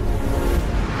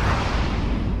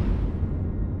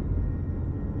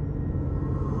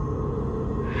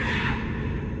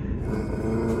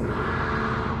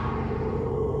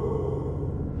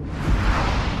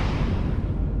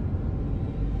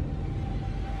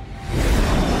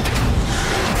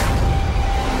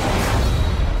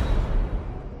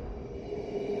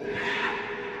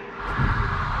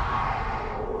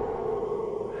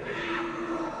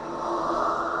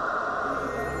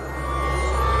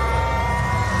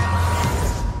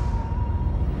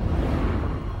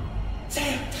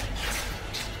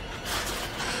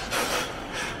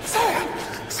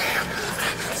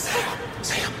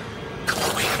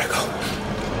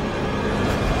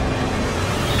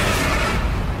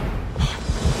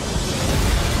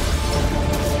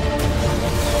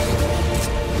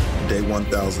 Day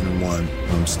 1001,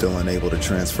 I'm still unable to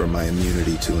transfer my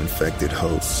immunity to infected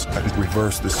hosts. I just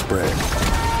reverse the spread.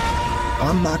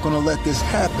 I'm not gonna let this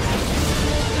happen.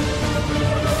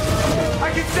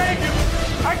 I can save you!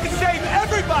 I can save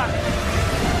everybody!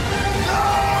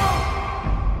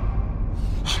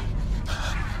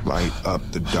 Light up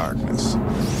the darkness.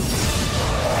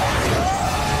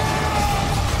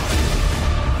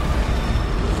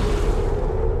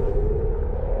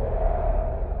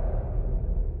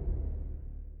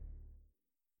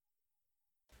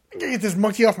 I gotta get this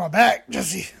monkey off my back,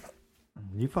 Jesse.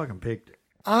 You fucking picked it.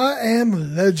 I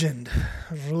Am Legend.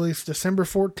 It was released December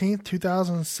 14th,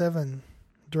 2007.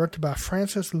 Directed by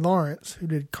Francis Lawrence, who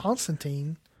did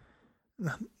Constantine,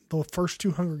 the first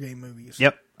two Hunger Game movies.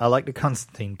 Yep. I like the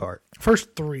Constantine part.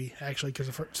 First three, actually, because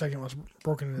the second was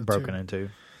broken into two. Two.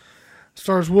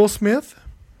 Stars Will Smith.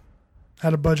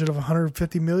 Had a budget of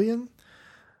 $150 million.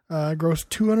 Grossed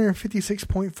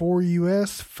 $256.4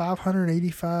 US,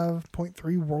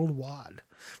 $585.3 worldwide.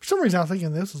 For some reason, I was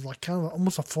thinking this was like kind of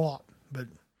almost a flop, but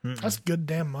that's good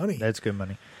damn money. That's good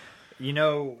money. You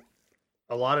know,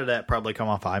 a lot of that probably come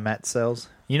off IMAX sales.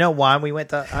 You know why we went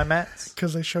to IMAX?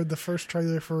 Because they showed the first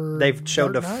trailer for They've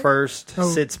showed Dark the Knight? first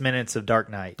 6 minutes of Dark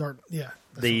Knight. Yeah.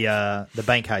 The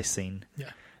bank heist scene. Yeah.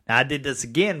 Now, I did this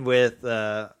again with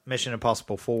Mission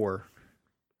Impossible 4.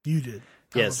 You did.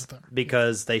 Yes,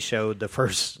 because they showed the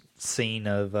first scene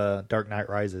of Dark Knight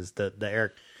Rises, the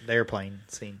airplane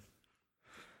scene.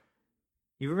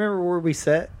 You remember where we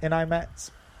sat in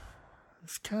IMAX?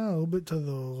 It's kind of a little bit to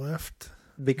the left.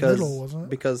 Because middle, wasn't it?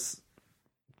 Because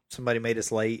somebody made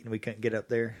us late and we couldn't get up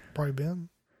there. Probably Ben.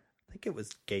 I think it was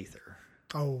Gaither.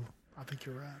 Oh, I think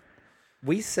you're right.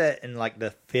 We sat in like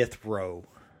the 5th row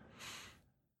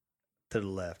to the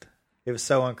left. It was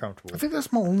so uncomfortable. I think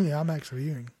that's my only IMAX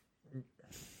viewing.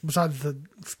 Besides the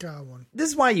Sky one. This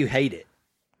is why you hate it.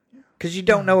 Because you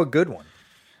don't know a good one.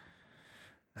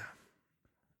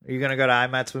 Are you going to go to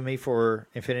IMAX with me for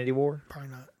Infinity War? Probably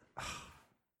not.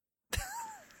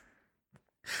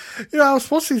 I was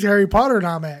supposed to see Harry Potter in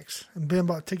IMAX, and Ben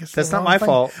bought tickets. That's not my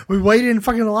fault. We waited in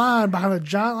fucking line behind a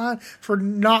giant line for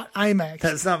not IMAX.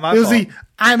 That's not my fault. It was fault.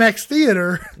 the IMAX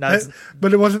theater,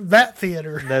 but it wasn't that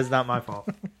theater. That's not my fault.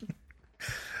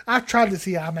 I've tried to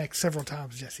see IMAX several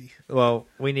times, Jesse. Well,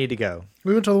 we need to go.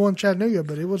 We went to the one in Chattanooga,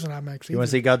 but it wasn't IMAX either. You want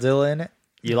to see Godzilla in it?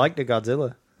 You like the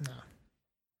Godzilla? No.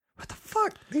 What the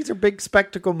fuck? These are big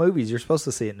spectacle movies. You're supposed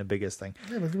to see it in the biggest thing.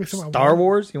 Yeah, but Star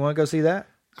Wars? You want to go see that?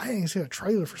 I ain't seen a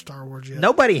trailer for Star Wars yet.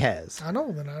 Nobody has. I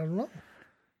know, then I don't know.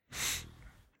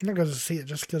 I'm not going to see it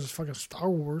just because it's fucking Star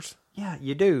Wars. Yeah,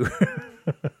 you do.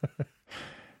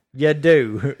 You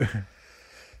do.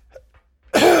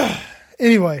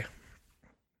 Anyway,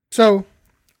 so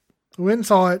we went and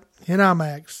saw it in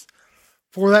IMAX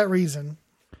for that reason.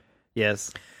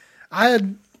 Yes. I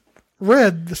had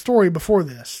read the story before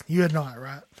this. You had not,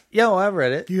 right? Yeah, well, I've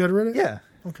read it. You had read it? Yeah.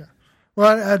 Okay.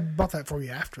 Well, I had bought that for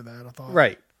you after that, I thought.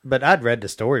 Right. But I'd read the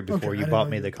story before Okay, you I bought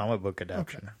didn't me know the you- comic book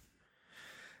adaptation. Okay.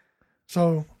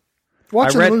 So, I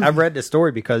watching the movie, read the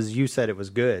story because you said it was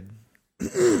good.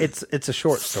 It's a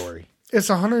short story. it's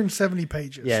 170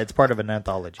 pages. Yeah, it's part of an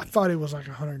anthology. I thought it was like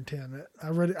 110. I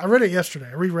read it yesterday.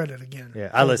 I reread it again. Yeah,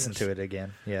 I listened to it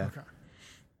again. Yeah. Okay.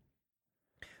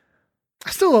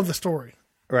 I still love the story.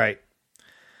 Right.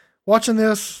 Watching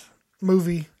this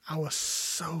movie, I was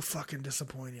so fucking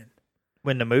disappointed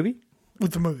When the movie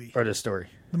with the movie. or the story?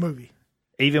 The movie.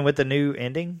 Even with the new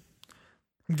ending?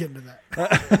 I'm getting to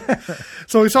that.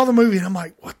 So we saw the movie, and I'm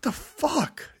like, what the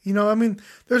fuck? I mean,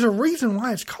 there's a reason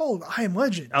why it's called I Am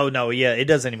Legend. Oh, no, yeah, it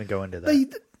doesn't even go into that. They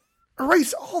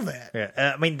erase all that.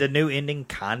 Yeah, I mean, the new ending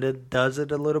kind of does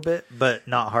it a little bit, but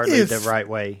not hardly the right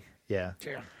way. Yeah.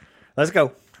 Let's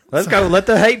go. Let's go. Let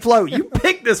the hate flow. You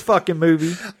picked this fucking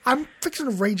movie. I'm fixing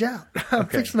to rage out. I'm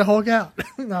fixing to Hulk out.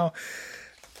 No.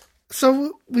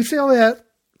 So we see all that.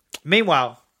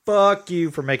 Meanwhile, fuck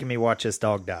you for making me watch this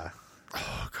dog die.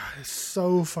 Oh, God, it's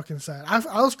so fucking sad.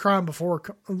 I was crying before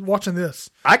watching this.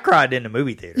 I cried in the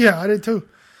movie theater. Yeah, I did too.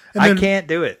 And I then can't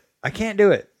do it. I can't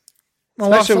do it. my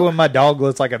wife Especially saw- when my dog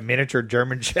looks like a miniature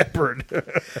German Shepherd.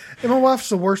 And my wife's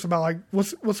the worst about like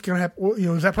what's going to happen. Well,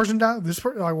 does that person die? This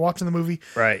person, like watching the movie,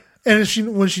 Right. And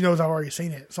when she knows I've already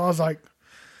seen it, so I was like,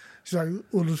 she's like,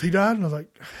 "Well, does he die?" And I was like,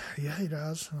 "Yeah, he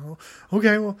dies." Oh,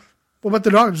 okay, well, what about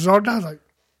the dog? Does the dog die? I was like,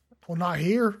 "Well, not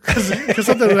here," because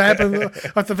something would happen.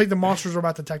 I think the monsters are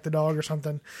about to attack the dog or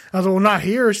something. I was like, "Well, not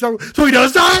here." She's like, "So he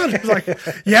does die?" And I was like,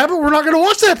 "Yeah, but we're not going to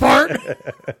watch that part."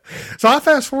 So I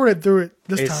fast forwarded through it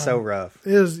this time. It's so rough.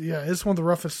 It is, yeah. It's one of the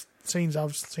roughest scenes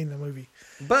I've seen in the movie.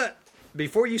 But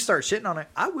before you start shitting on it,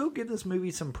 I will give this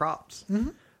movie some props. Mm-hmm.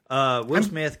 Will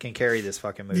Smith can carry this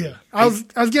fucking movie. Yeah, I was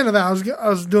getting to that. I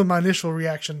was doing my initial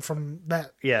reaction from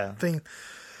that Yeah. thing.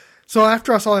 So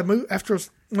after I saw that movie,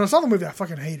 when I saw the movie, I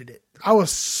fucking hated it. I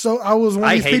was one of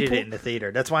I these hated people. it in the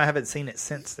theater. That's why I haven't seen it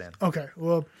since then. Okay,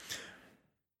 well,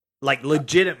 Like,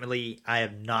 legitimately, I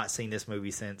have not seen this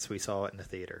movie since we saw it in the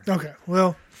theater. okay,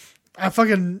 well, I was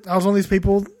one of these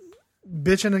people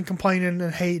bitching and complaining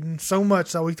and hating so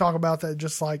much that we talk about that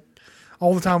just like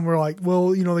all the time. We're like, well,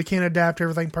 they can't adapt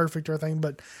everything perfect or anything,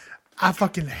 but I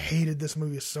fucking hated this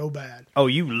movie so bad. Oh,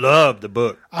 you love the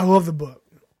book. I love the book.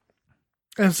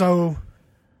 And so,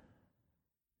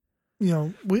 I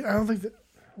don't think that,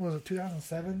 was it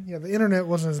 2007? Yeah, the internet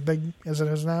wasn't as big as it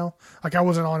is now. Like, I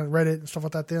wasn't on Reddit and stuff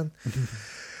like that then.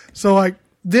 So, like,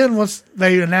 then once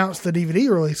they announced the DVD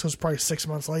release, it was probably 6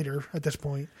 months later at this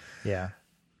point. Yeah.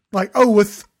 Like,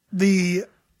 with the,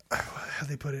 how'd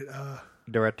they put it?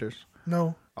 Directors.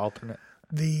 No. Alternate.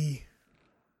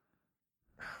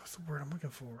 What's the word I'm looking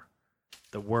for?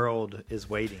 The world is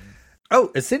waiting. Oh,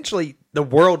 essentially, the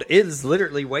world is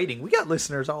literally waiting. We got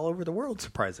listeners all over the world,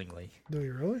 surprisingly. Do we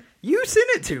really? You sent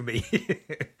it to me.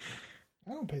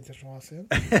 I don't pay attention to what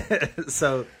I said.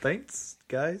 So, thanks,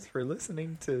 guys, for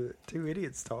listening to Two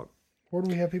Idiots Talk. Where do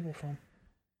we have people from?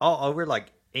 All over, like,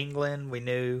 England, we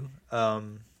knew. I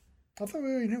thought we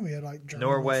already knew we had, like, German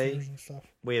Norway. listeners and stuff.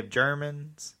 We have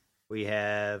Germans. We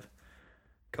have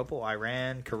a couple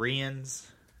Iran, Koreans.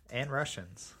 And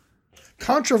Russians.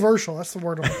 Controversial. That's the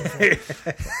word I'm looking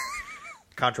for.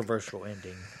 Controversial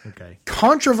ending. Okay.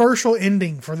 Controversial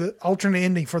ending for the alternate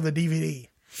ending for the DVD.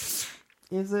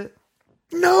 Is it?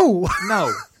 No.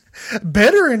 No.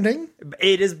 Better ending.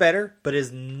 It is better, but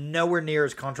is nowhere near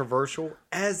as controversial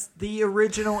as the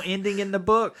original ending in the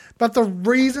book. But the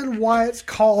reason why it's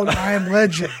called I Am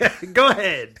Legend. Go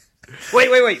ahead.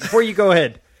 Wait. Before you go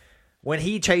ahead. When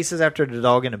he chases after the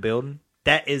dog in a building,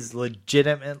 that is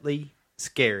legitimately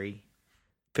scary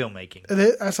filmmaking.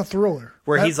 That's a thriller.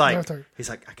 Where he's like,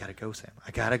 I gotta go, Sam.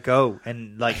 I gotta go.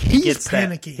 And like he He's gets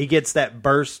panicky. He gets that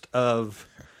burst of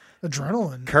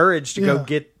adrenaline, courage to go Yeah.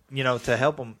 get, to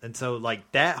help him. And so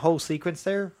like that whole sequence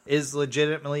there is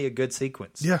legitimately a good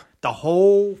sequence. Yeah. The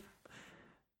whole,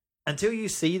 until you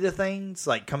see the things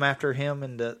like come after him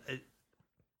and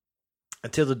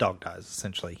until the dog dies,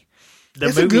 essentially. The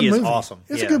It's a movie good is movie. awesome.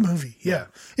 It's a good movie. Yeah.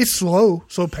 It's slow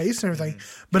paced and everything,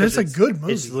 but it's a good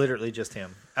movie. It's literally just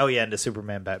him. Oh yeah, and the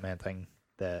Superman Batman thing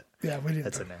that Yeah, we didn't.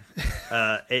 that's in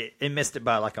there. It missed it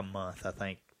by like a month, I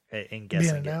think, in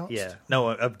guessing it. announced? Yeah, no,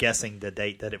 of guessing the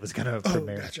date that it was going to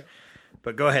premiere. Gotcha.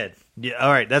 But go ahead. Yeah,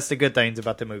 all right. That's the good things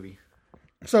about the movie.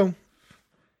 So,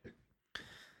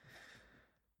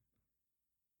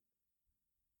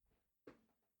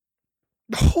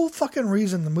 the whole fucking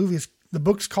reason the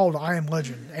book's called I Am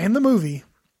Legend and the movie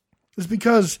is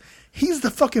because he's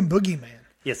the fucking boogeyman.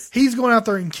 Yes. He's going out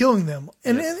there and killing them.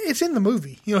 And it's in the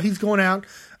movie. He's going out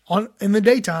in the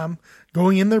daytime,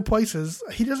 going in their places.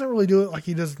 He doesn't really do it like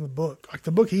he does in the book. Like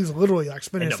the book, he's literally like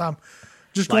spending his time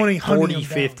just like going in, hunting 40, them down.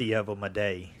 50 of them a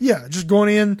day. Yeah, just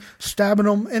going in, stabbing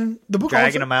them. And the book Dragging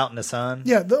also, them out in the sun.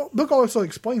 Yeah, the book also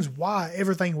explains why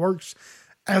everything works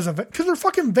because they're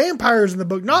fucking vampires in the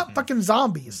book, not fucking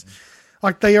zombies.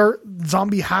 Like they are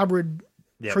zombie hybrid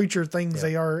creature things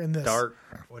they are in this. Dark,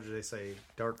 what did they say?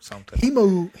 Dark something.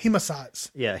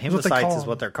 Hemocytes. Yeah, what they call hemocytes is them.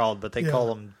 what they're called, but they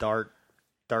call them dark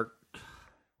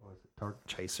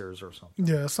chasers or something.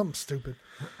 Yeah, something stupid.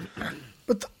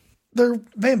 But they're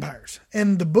vampires,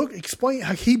 and the book explains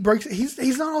how he breaks.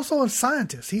 He's not also a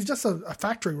scientist. He's just a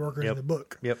factory worker in the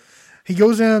book. Yep. He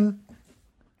goes in.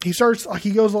 He starts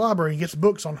he goes to the library and gets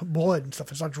books on blood and stuff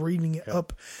and starts reading it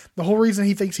up. The whole reason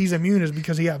he thinks he's immune is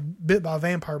because he got bit by a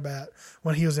vampire bat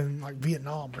when he was in like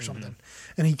Vietnam or something,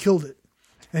 and he killed it.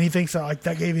 And he thinks that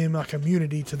that gave him like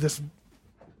immunity to this.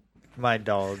 My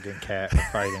dog and cat are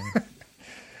fighting.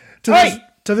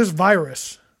 to this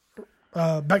virus,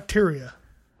 bacteria,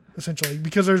 essentially,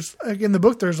 because there's in the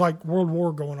book there's like World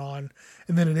War going on,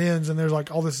 and then it ends, and there's like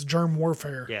all this germ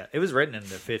warfare. Yeah, it was written in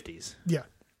the 50s. Yeah.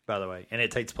 By the way, and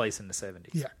it takes place in the 70s.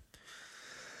 Yeah.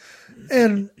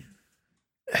 And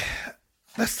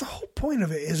that's the whole point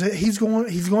of it, is that he's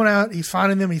going out, he's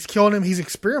finding them, he's killing them, he's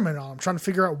experimenting on them, trying to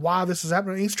figure out why this is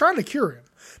happening. He's trying to cure him.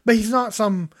 But he's not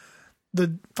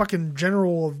the fucking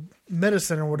general of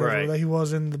medicine or whatever that he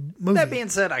was in the movie. That being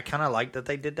said, I kind of like that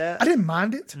they did that. I didn't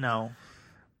mind it. No.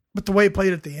 But the way it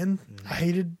played at the end, I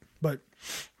hated. But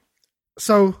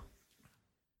so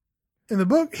in the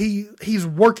book, he's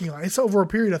working on it. It's over a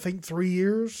period, I think, 3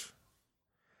 years.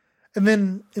 And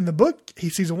then in the book, he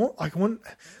sees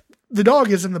the dog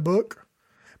is in the book,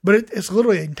 but it's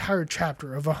literally an entire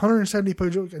chapter of 170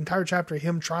 pages, entire chapter of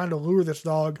him trying to lure this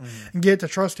dog and get it to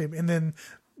trust him. And then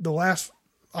the last,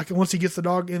 once he gets the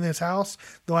dog in his house,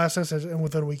 the last sentence says, and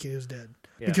within a week it is dead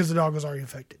because the dog was already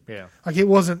infected. Yeah. It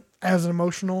wasn't as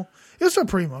emotional. It was still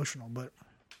pretty emotional, but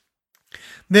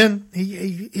then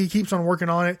he keeps on working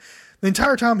on it. The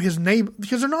entire time his neighbor,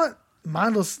 because they're not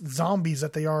mindless zombies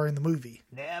that they are in the movie.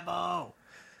 Neville,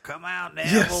 come out,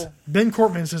 Neville. Yes. Ben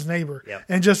Cortman's his neighbor. Yep.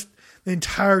 And just the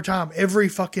entire time, every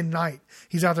fucking night,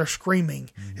 he's out there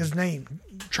screaming his name,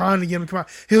 trying to get him to come out.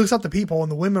 He looks up to people,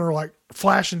 and the women are like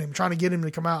flashing him, trying to get him to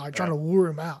come out, trying to lure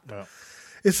him out. Yeah.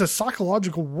 It's a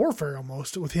psychological warfare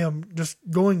almost with him just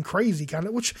going crazy, kind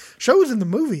of, which shows in the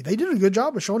movie. They did a good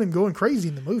job of showing him going crazy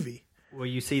in the movie. Well,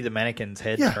 you see the mannequin's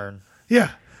head turn.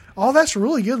 Yeah. All that's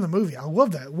really good in the movie. I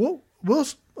love that.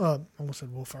 I almost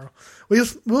said Will Ferrell.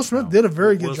 Will Smith did a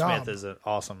very good job. Will Smith is an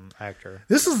awesome actor.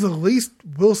 This is the least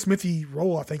Will Smithy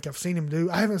role I think I've seen him do.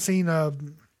 I haven't seen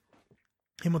him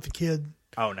with the kid.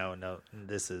 Oh, no.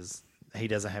 He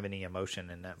doesn't have any emotion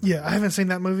in that movie. Yeah, I haven't seen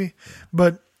that movie.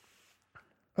 But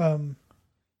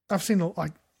I've seen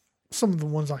some of the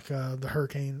ones like the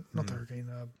Hurricane, not the Hurricane.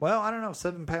 Well, I don't know.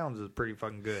 7 pounds is pretty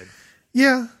fucking good.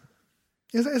 Yeah.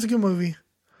 It's a good movie.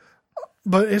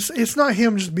 But it's not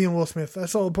him just being Will Smith.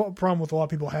 That's all the problem with a lot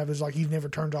of people have is he's never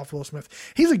turned off Will Smith.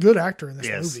 He's a good actor in this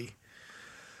movie.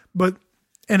 But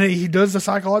he does the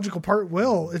psychological part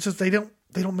well. It's just they don't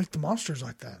make the monsters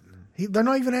like that. They're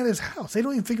not even at his house. They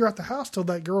don't even figure out the house till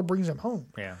that girl brings him home.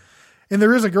 Yeah. And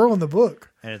there is a girl in the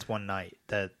book. And it's one night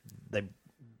that they,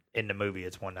 in the movie,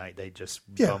 it's one night they just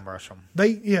Yeah. bum rush him.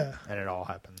 And it all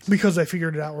happens. because they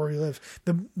figured it out where he lives.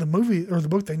 The movie or the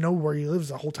book, they know where he lives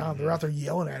the whole time. They're out there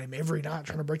yelling at him every night,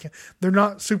 trying to break him. They're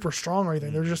not super strong or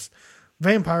anything. They're just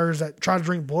vampires that try to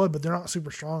drink blood, but they're not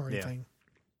super strong or anything.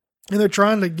 And they're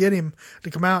trying to get him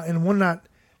to come out. And one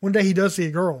day he does see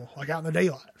a girl like out in the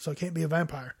daylight, so he can't be a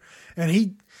vampire. And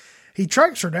he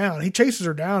tracks her down. He chases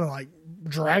her down and like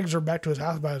drags her back to his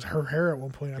house by her hair at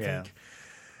one point, I think.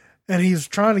 And he's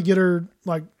trying to get her,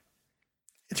 like,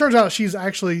 it turns out she's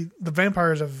actually, the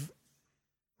vampires have,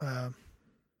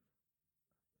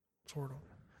 sort of,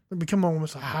 they become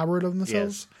almost a hybrid of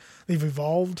themselves. Yes. They've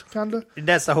evolved, kind of. And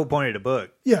that's the whole point of the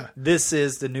book. Yeah. This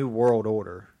is the new world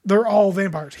order. They're all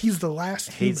vampires. He's the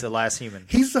last human. He's the last human.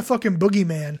 He's the fucking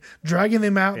boogeyman, dragging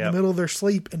them out in the middle of their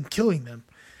sleep and killing them.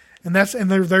 And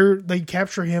they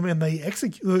capture him and they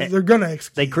execute. They're gonna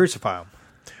execute. They crucify him.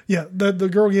 Yeah, the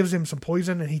girl gives him some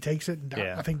poison and he takes it and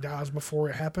Yeah. I think dies before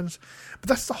it happens. But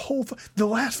that's the whole. The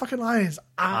last fucking line is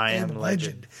 "I am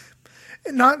legend."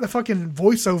 And not the fucking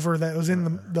voiceover that was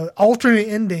in the alternate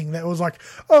ending that was like,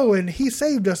 "Oh, and he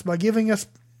saved us by giving us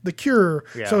the cure,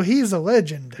 so he's a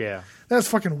legend." Yeah, that's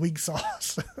fucking weak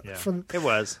sauce. Yeah, it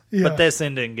was. Yeah. But this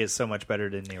ending gets so much better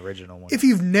than the original one. If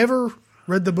you've never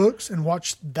read the books and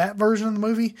watched that version of the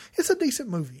movie, it's a decent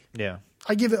movie. Yeah,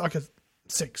 I give it like a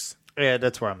 6. Yeah,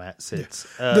 that's where I'm at. 6.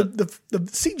 Yeah. The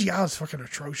CGI is fucking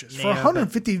atrocious. For a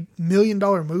 $150 million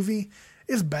movie,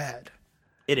 it's bad.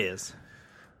 It is.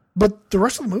 But the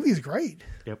rest of the movie is great.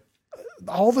 Yep.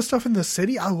 All the stuff in the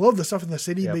city, I love the stuff in the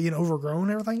city being overgrown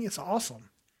and everything. It's awesome.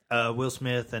 Will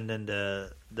Smith and then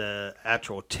the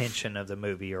actual tension of the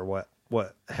movie or what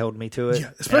held me to it.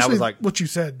 Yeah, especially I was like, what you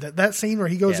said. That scene where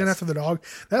he goes in after the dog,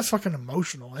 that's fucking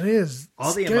emotional. It is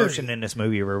all scary. the emotion in this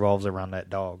movie revolves around that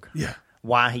dog. Yeah.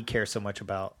 Why he cares so much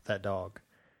about that dog.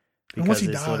 And once he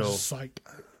dies, it's like...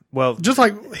 Well, just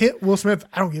like hit Will Smith,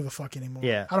 I don't give a fuck anymore.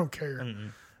 Yeah. I don't care. Mm-mm.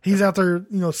 He's out there,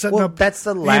 setting up. That's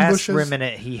the last ambushes.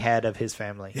 remnant he had of his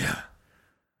family.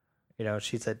 Yeah.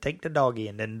 She said, "Take the doggy,"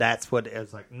 and then that's what it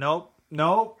was like. Nope.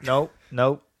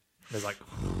 It's like,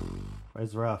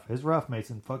 it's rough. It's rough,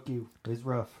 Mason. Fuck you. It's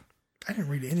rough. I didn't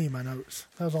read any of my notes.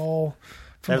 That was all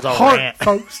from that was the all heart, rant.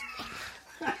 folks.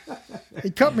 He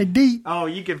cut me deep. Oh,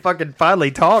 you can fucking finally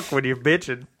talk when you're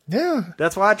bitching. Yeah.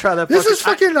 That's why I try to. This is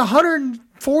fucking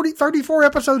 34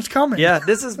 episodes coming. Yeah,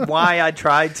 this is why I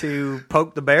try to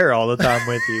poke the bear all the time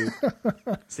with you.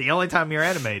 It's the only time you're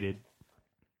animated.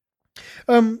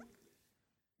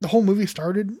 The whole movie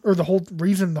started, or the whole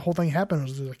reason the whole thing happened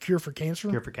was a cure for cancer.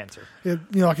 Cure for cancer. It,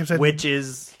 like I said, which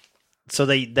is so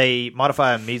they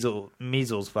modify a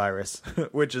measles virus,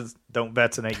 which is don't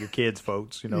vaccinate your kids,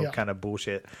 folks. Kind of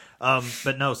bullshit.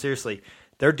 But no, seriously,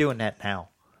 they're doing that now.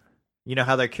 You know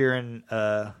how they're curing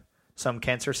some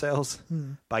cancer cells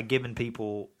by giving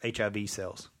people HIV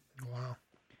cells. Wow.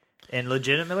 And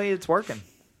legitimately, it's working.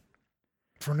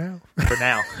 For now.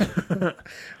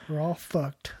 We're all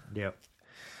fucked. Yep.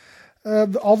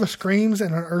 All the screams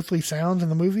and unearthly sounds in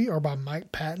the movie are by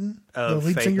Mike Patton, the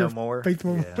lead Faith singer No of More. Faith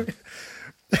No More.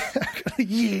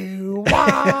 You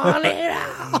want it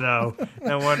out.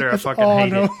 No wonder I fucking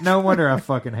hate it. No wonder I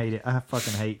fucking hate it. I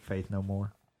fucking hate Faith No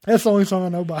More. That's the only song I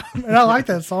know by him. And I like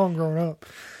that song growing up.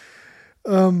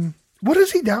 What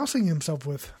is he dousing himself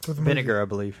with the movie? Vinegar, I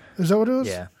believe. Is that what it is?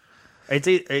 Yeah.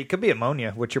 It could be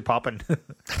ammonia, which you're popping.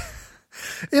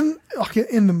 In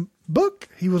the book,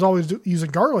 he was always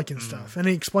using garlic and stuff, and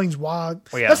he explains why.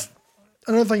 Well, yeah. That's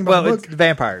another thing about the book. It's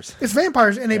vampires. It's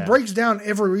vampires, and it breaks down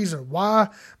every reason why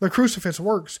the crucifix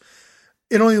works.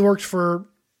 It only works for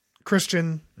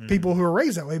Christian people who are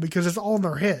raised that way because it's all in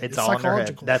their head. It's all in their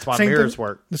head. That's why Same mirrors thing,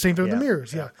 work. The same thing with the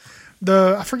mirrors, yeah.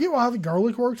 I forget how the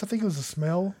garlic works. I think it was the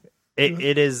smell.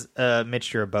 It is a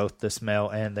mixture of both the smell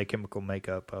and the chemical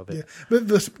makeup of it. Yeah, but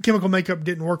the chemical makeup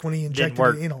didn't work when he injected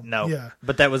it in them. No, yeah.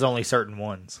 But that was only certain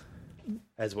ones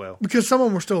as well. Because some of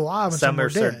them were still alive and some were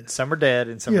dead. Some are dead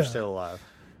and some are still alive.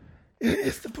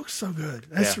 The book's so good.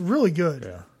 That's really good.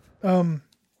 Yeah.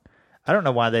 I don't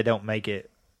know why they don't make it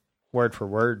word for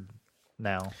word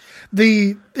now.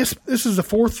 This is the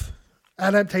fourth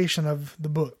adaptation of the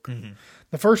book. Mm-hmm.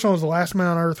 The first one was The Last Man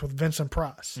on Earth with Vincent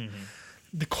Price. Mm-hmm.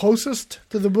 The closest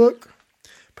to the book,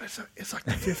 but it's like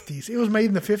the 50s. It was made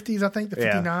in the 50s, I think, the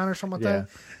 59 or something like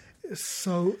that.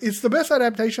 So it's the best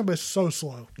adaptation, but it's so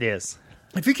slow. Yes.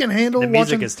 If you can handle the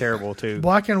music watching is terrible too.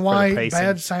 Black and white,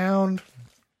 bad sound,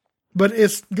 but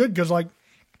it's good because like.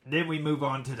 Then we move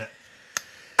on to the.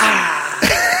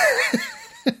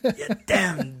 You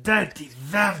damn dirty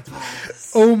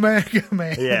vampires. Omega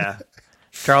Man. Yeah.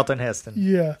 Charlton Heston.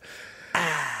 Yeah.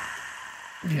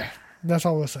 Yeah. That's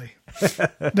all we'll say.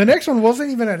 The next one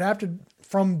wasn't even adapted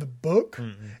from the book.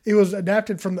 It was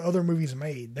adapted from the other movies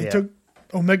made. They took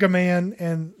Omega Man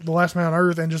and The Last Man on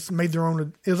Earth and just made their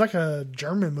own. It was like a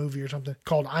German movie or something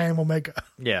called I Am Omega.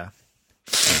 Yeah.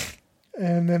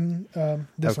 And then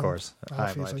this of course.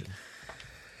 I Am Legend.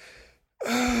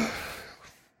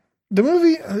 The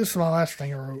movie, this is my last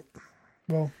thing I wrote.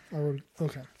 Well, I wrote,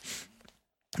 okay.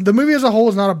 The movie as a whole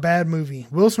is not a bad movie.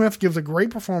 Will Smith gives a great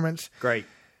performance. Great.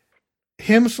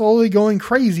 Him slowly going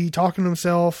crazy, talking to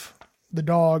himself, the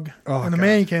dog, and the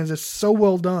mannequins is so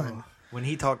well done. When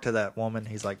he talked to that woman,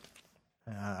 he's like,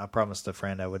 I promised a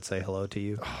friend I would say hello to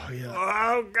you. Oh, yeah.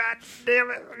 Oh, God damn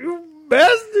it. You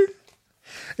bastard.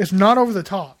 It's not over the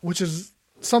top, which is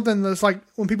something that's like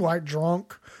when people act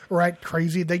drunk or act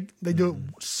crazy, they do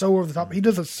it so over the top. He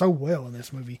does it so well in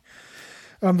this movie.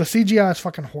 The CGI is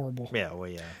fucking horrible. Yeah, well,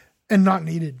 yeah. And not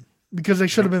needed. Because they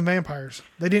should have been vampires.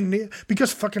 They didn't need,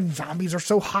 because fucking zombies are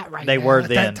so hot right now. They were at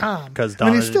then, that time. because I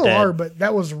mean, Dawn they of the still Dead. are, but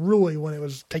that was really when it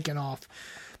was taking off.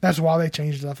 That's why they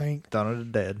changed it, I think. Dawn of the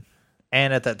Dead.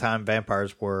 And at that time,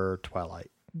 vampires were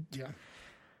Twilight. Yeah.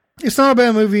 It's not a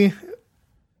bad movie.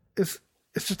 It's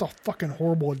just a fucking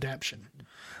horrible adaptation.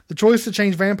 The choice to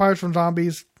change vampires from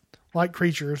zombies like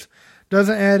creatures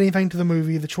doesn't add anything to the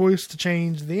movie. The choice to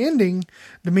change the ending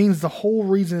demeans the whole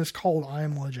reason it's called I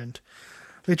Am Legend.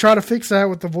 They try to fix that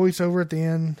with the voiceover at the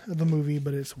end of the movie,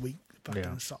 but it's weak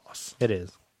fucking sauce. It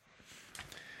is.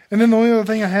 And then the only other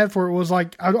thing I had for it was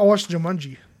like, I watched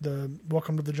Jumanji, the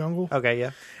Welcome to the Jungle. Okay, yeah.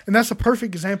 And that's a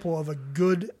perfect example of a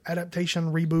good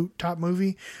adaptation reboot type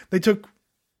movie. They took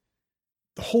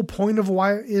the whole point of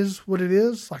why it is what it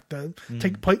is, like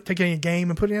taking a game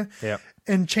and putting it,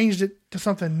 and changed it to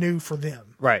something new for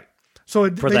them. Right. So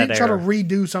they didn't try to era.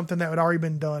 redo something that had already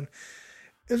been done.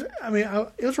 It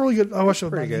was really good. I watched it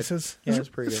with my nieces. It's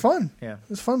pretty good. Fun. Yeah.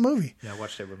 It's a fun movie. Yeah, I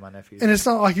watched it with my nephews. And it's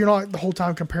not like you're not the whole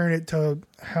time comparing it to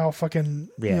how fucking,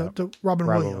 to Robin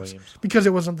Williams. Because it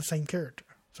wasn't the same character.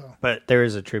 So, but there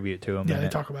is a tribute to him. Yeah, in they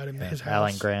it. talk about him in his house.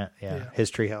 Alan Grant, his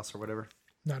treehouse or whatever.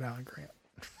 Not Alan Grant.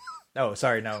 Oh,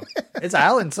 sorry, no. It's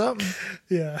Alan something.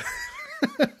 Yeah.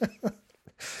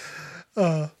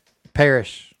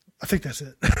 Parrish. I think that's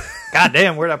it. God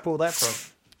damn, where'd I pull that from?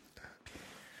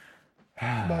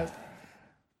 But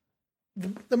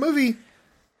the movie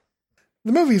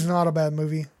is not a bad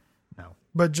movie. No.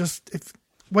 But just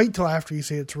wait till after you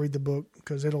see it to read the book,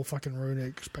 because it'll fucking ruin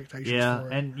expectations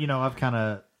for it. And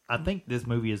I think this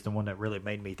movie is the one that really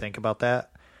made me think about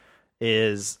that,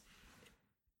 is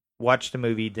watch the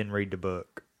movie, then read the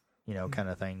book, kind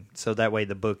of thing. So that way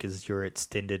the book is your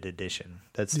extended edition.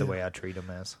 That's the way I treat them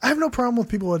as. I have no problem with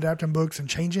people adapting books and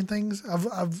changing things.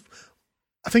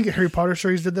 I think the Harry Potter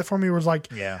series did that for me. It was like,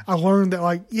 I learned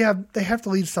that they have to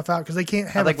leave stuff out because they can't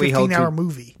have a 15-hour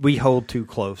movie. We hold too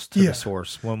close to the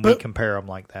source when we compare them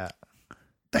like that.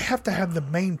 They have to have the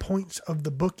main points of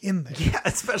the book in there. Yeah,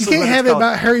 especially you can't have it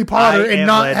about Harry Potter and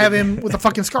not have him with a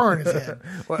fucking scar on his head.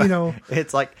 Well,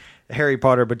 it's like Harry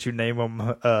Potter, but you name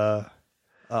him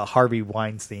Harvey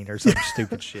Weinstein or some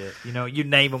stupid shit. You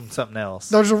name him something else.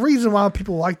 There's a reason why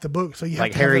people like the book, so you have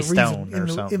like to Harry have a reason Stone or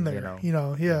something in there.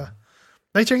 Yeah.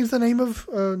 They changed the name of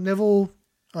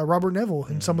Robert Neville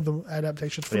in some of the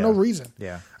adaptations for no reason.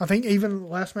 Yeah, I think even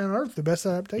Last Man on Earth, the best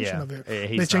adaptation of it,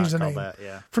 they changed the name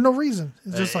for no reason.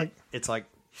 It's just it's like,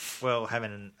 well,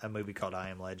 having a movie called I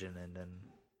Am Legend, and then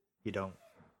you don't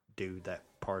do that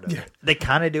part of it. They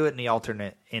kind of do it in the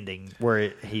alternate ending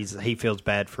where he feels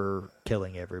bad for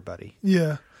killing everybody.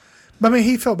 Yeah. But I mean,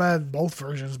 he felt bad in both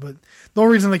versions, but the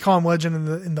only reason they call him Legend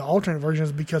in the alternate version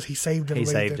is because he saved him. He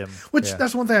saved him. Which,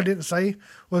 that's one thing I didn't say,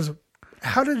 was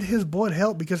how did his blood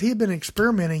help? Because he had been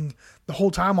experimenting the whole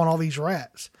time on all these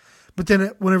rats. But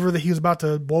then whenever he was about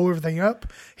to blow everything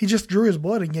up, he just drew his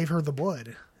blood and gave her the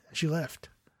blood. She left.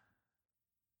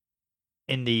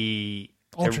 In the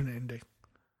alternate ending.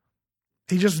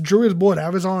 He just drew his blood out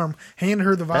of his arm, handed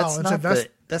her the vial, and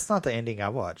said, that's not the ending I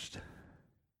watched.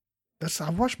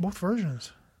 I watched both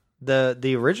versions.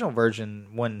 The original version,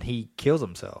 when he kills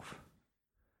himself.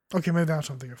 Okay, maybe that's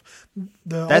something.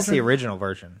 That's the original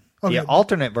version. Okay. The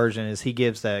alternate version is he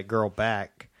gives that girl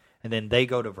back, and then they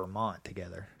go to Vermont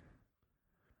together.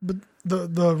 But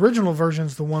the original version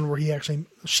is the one where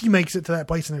she makes it to that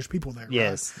place and there's people there.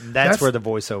 Yes, right? that's where the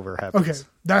voiceover happens.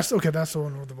 Okay, that's the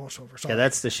one with the voiceover. Sorry. Yeah,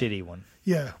 that's the shitty one.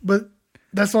 Yeah, but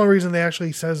that's the only reason they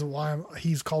actually says why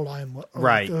he's called I Am.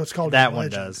 Right, it's called that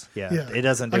Legend. one does. Yeah, it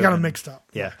doesn't. I got them mixed up.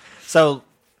 Yeah, so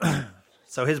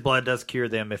his blood does cure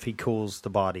them if he cools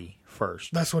the body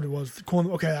first. That's what it was.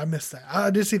 Okay, I missed that.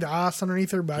 I did see the ice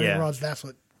underneath her, but I didn't realize that's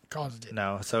what caused it.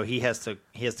 No, so he has to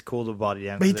cool the body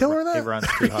down. But he tell her that? It runs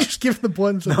too hot. Just give her the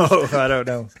blood. No, I don't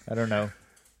know.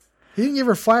 He didn't give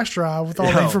her a flash drive with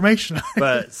all the information.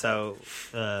 But so,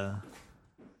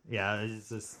 it's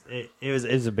just it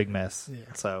was a big mess.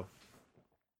 Yeah.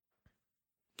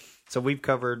 So we've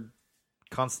covered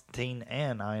Constantine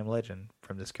and I Am Legend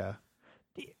from this guy.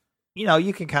 You know,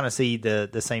 you can kind of see the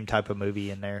same type of movie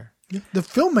in there. Yeah, the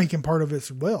filmmaking part of it's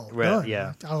well done.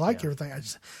 Yeah, I like everything. I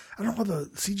don't know why the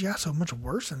CGI so much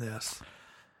worse in this.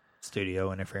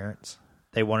 Studio interference.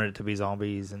 They wanted it to be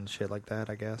zombies and shit like that,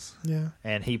 I guess. Yeah.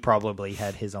 And he probably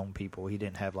had his own people. He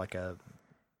didn't have like a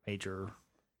major...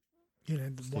 You know,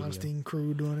 the Weinstein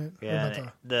crew doing it. Yeah,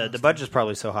 the budget's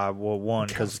probably so high. Well, one,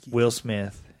 because Will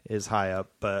Smith is high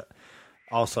up, but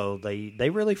also they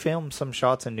really filmed some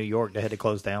shots in New York. They had to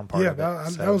close down part of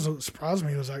it. That was what surprised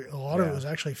me. It was like a lot of it was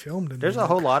actually filmed in There's New a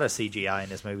York. whole lot of CGI in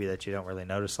this movie that you don't really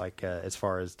notice, like as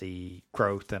far as the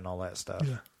growth and all that stuff.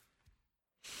 Yeah.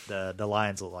 The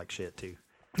lions look like shit too.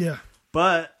 Yeah.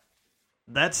 But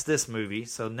that's this movie.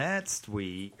 So next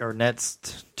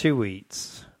 2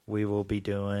 weeks, we will be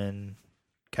doing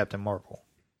Captain Marvel.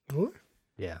 What?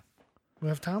 Yeah. We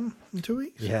have time in 2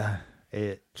 weeks? Yeah.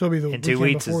 So it'll be the in 2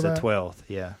 weeks is the 12th.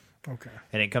 Yeah. Okay.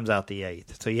 And it comes out the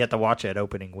 8th. So you have to watch it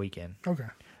opening weekend. Okay.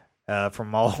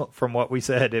 From what we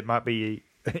said, it might be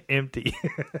empty.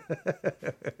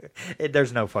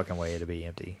 There's no fucking way it'll be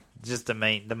empty. Just the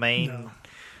main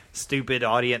stupid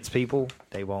audience people,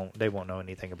 they won't know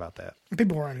anything about that.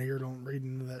 People around here don't read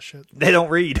into that shit. They don't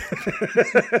read.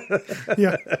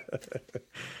 Yeah.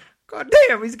 God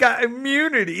damn, he's got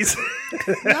immunities.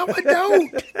 No, I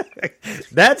don't.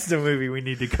 That's the movie we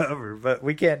need to cover, but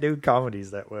we can't do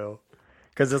comedies that well.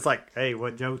 Because it's like, hey,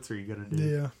 what jokes are you going to do?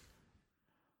 Yeah.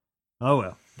 Oh,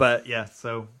 well. But, yeah,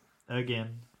 so,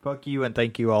 again, fuck you and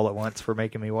thank you all at once for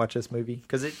making me watch this movie.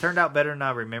 Because it turned out better than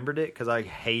I remembered it, because I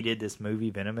hated this movie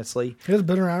venomously. It was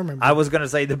better than I remember. I was going to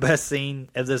say the best scene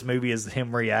of this movie is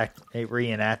him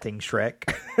reenacting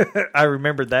Shrek. I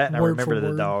remembered that, and I remember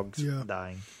the dogs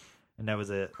dying. And that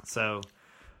was it. So,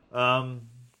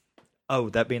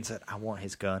 that being said, I want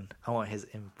his gun. I want his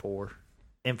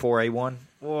M4A1.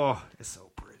 Oh, it's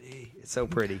so pretty. It's so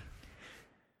pretty.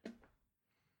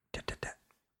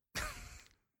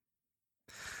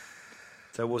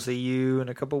 So we'll see you in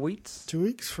a couple weeks. 2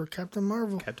 weeks for Captain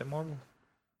Marvel. Captain Marvel.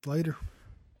 Later.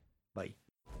 Bye.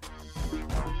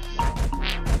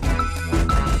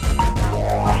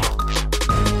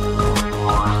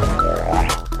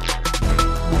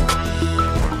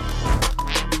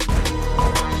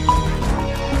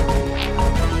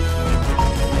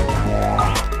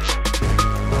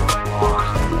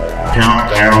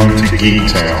 Countdown to Geek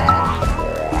Town.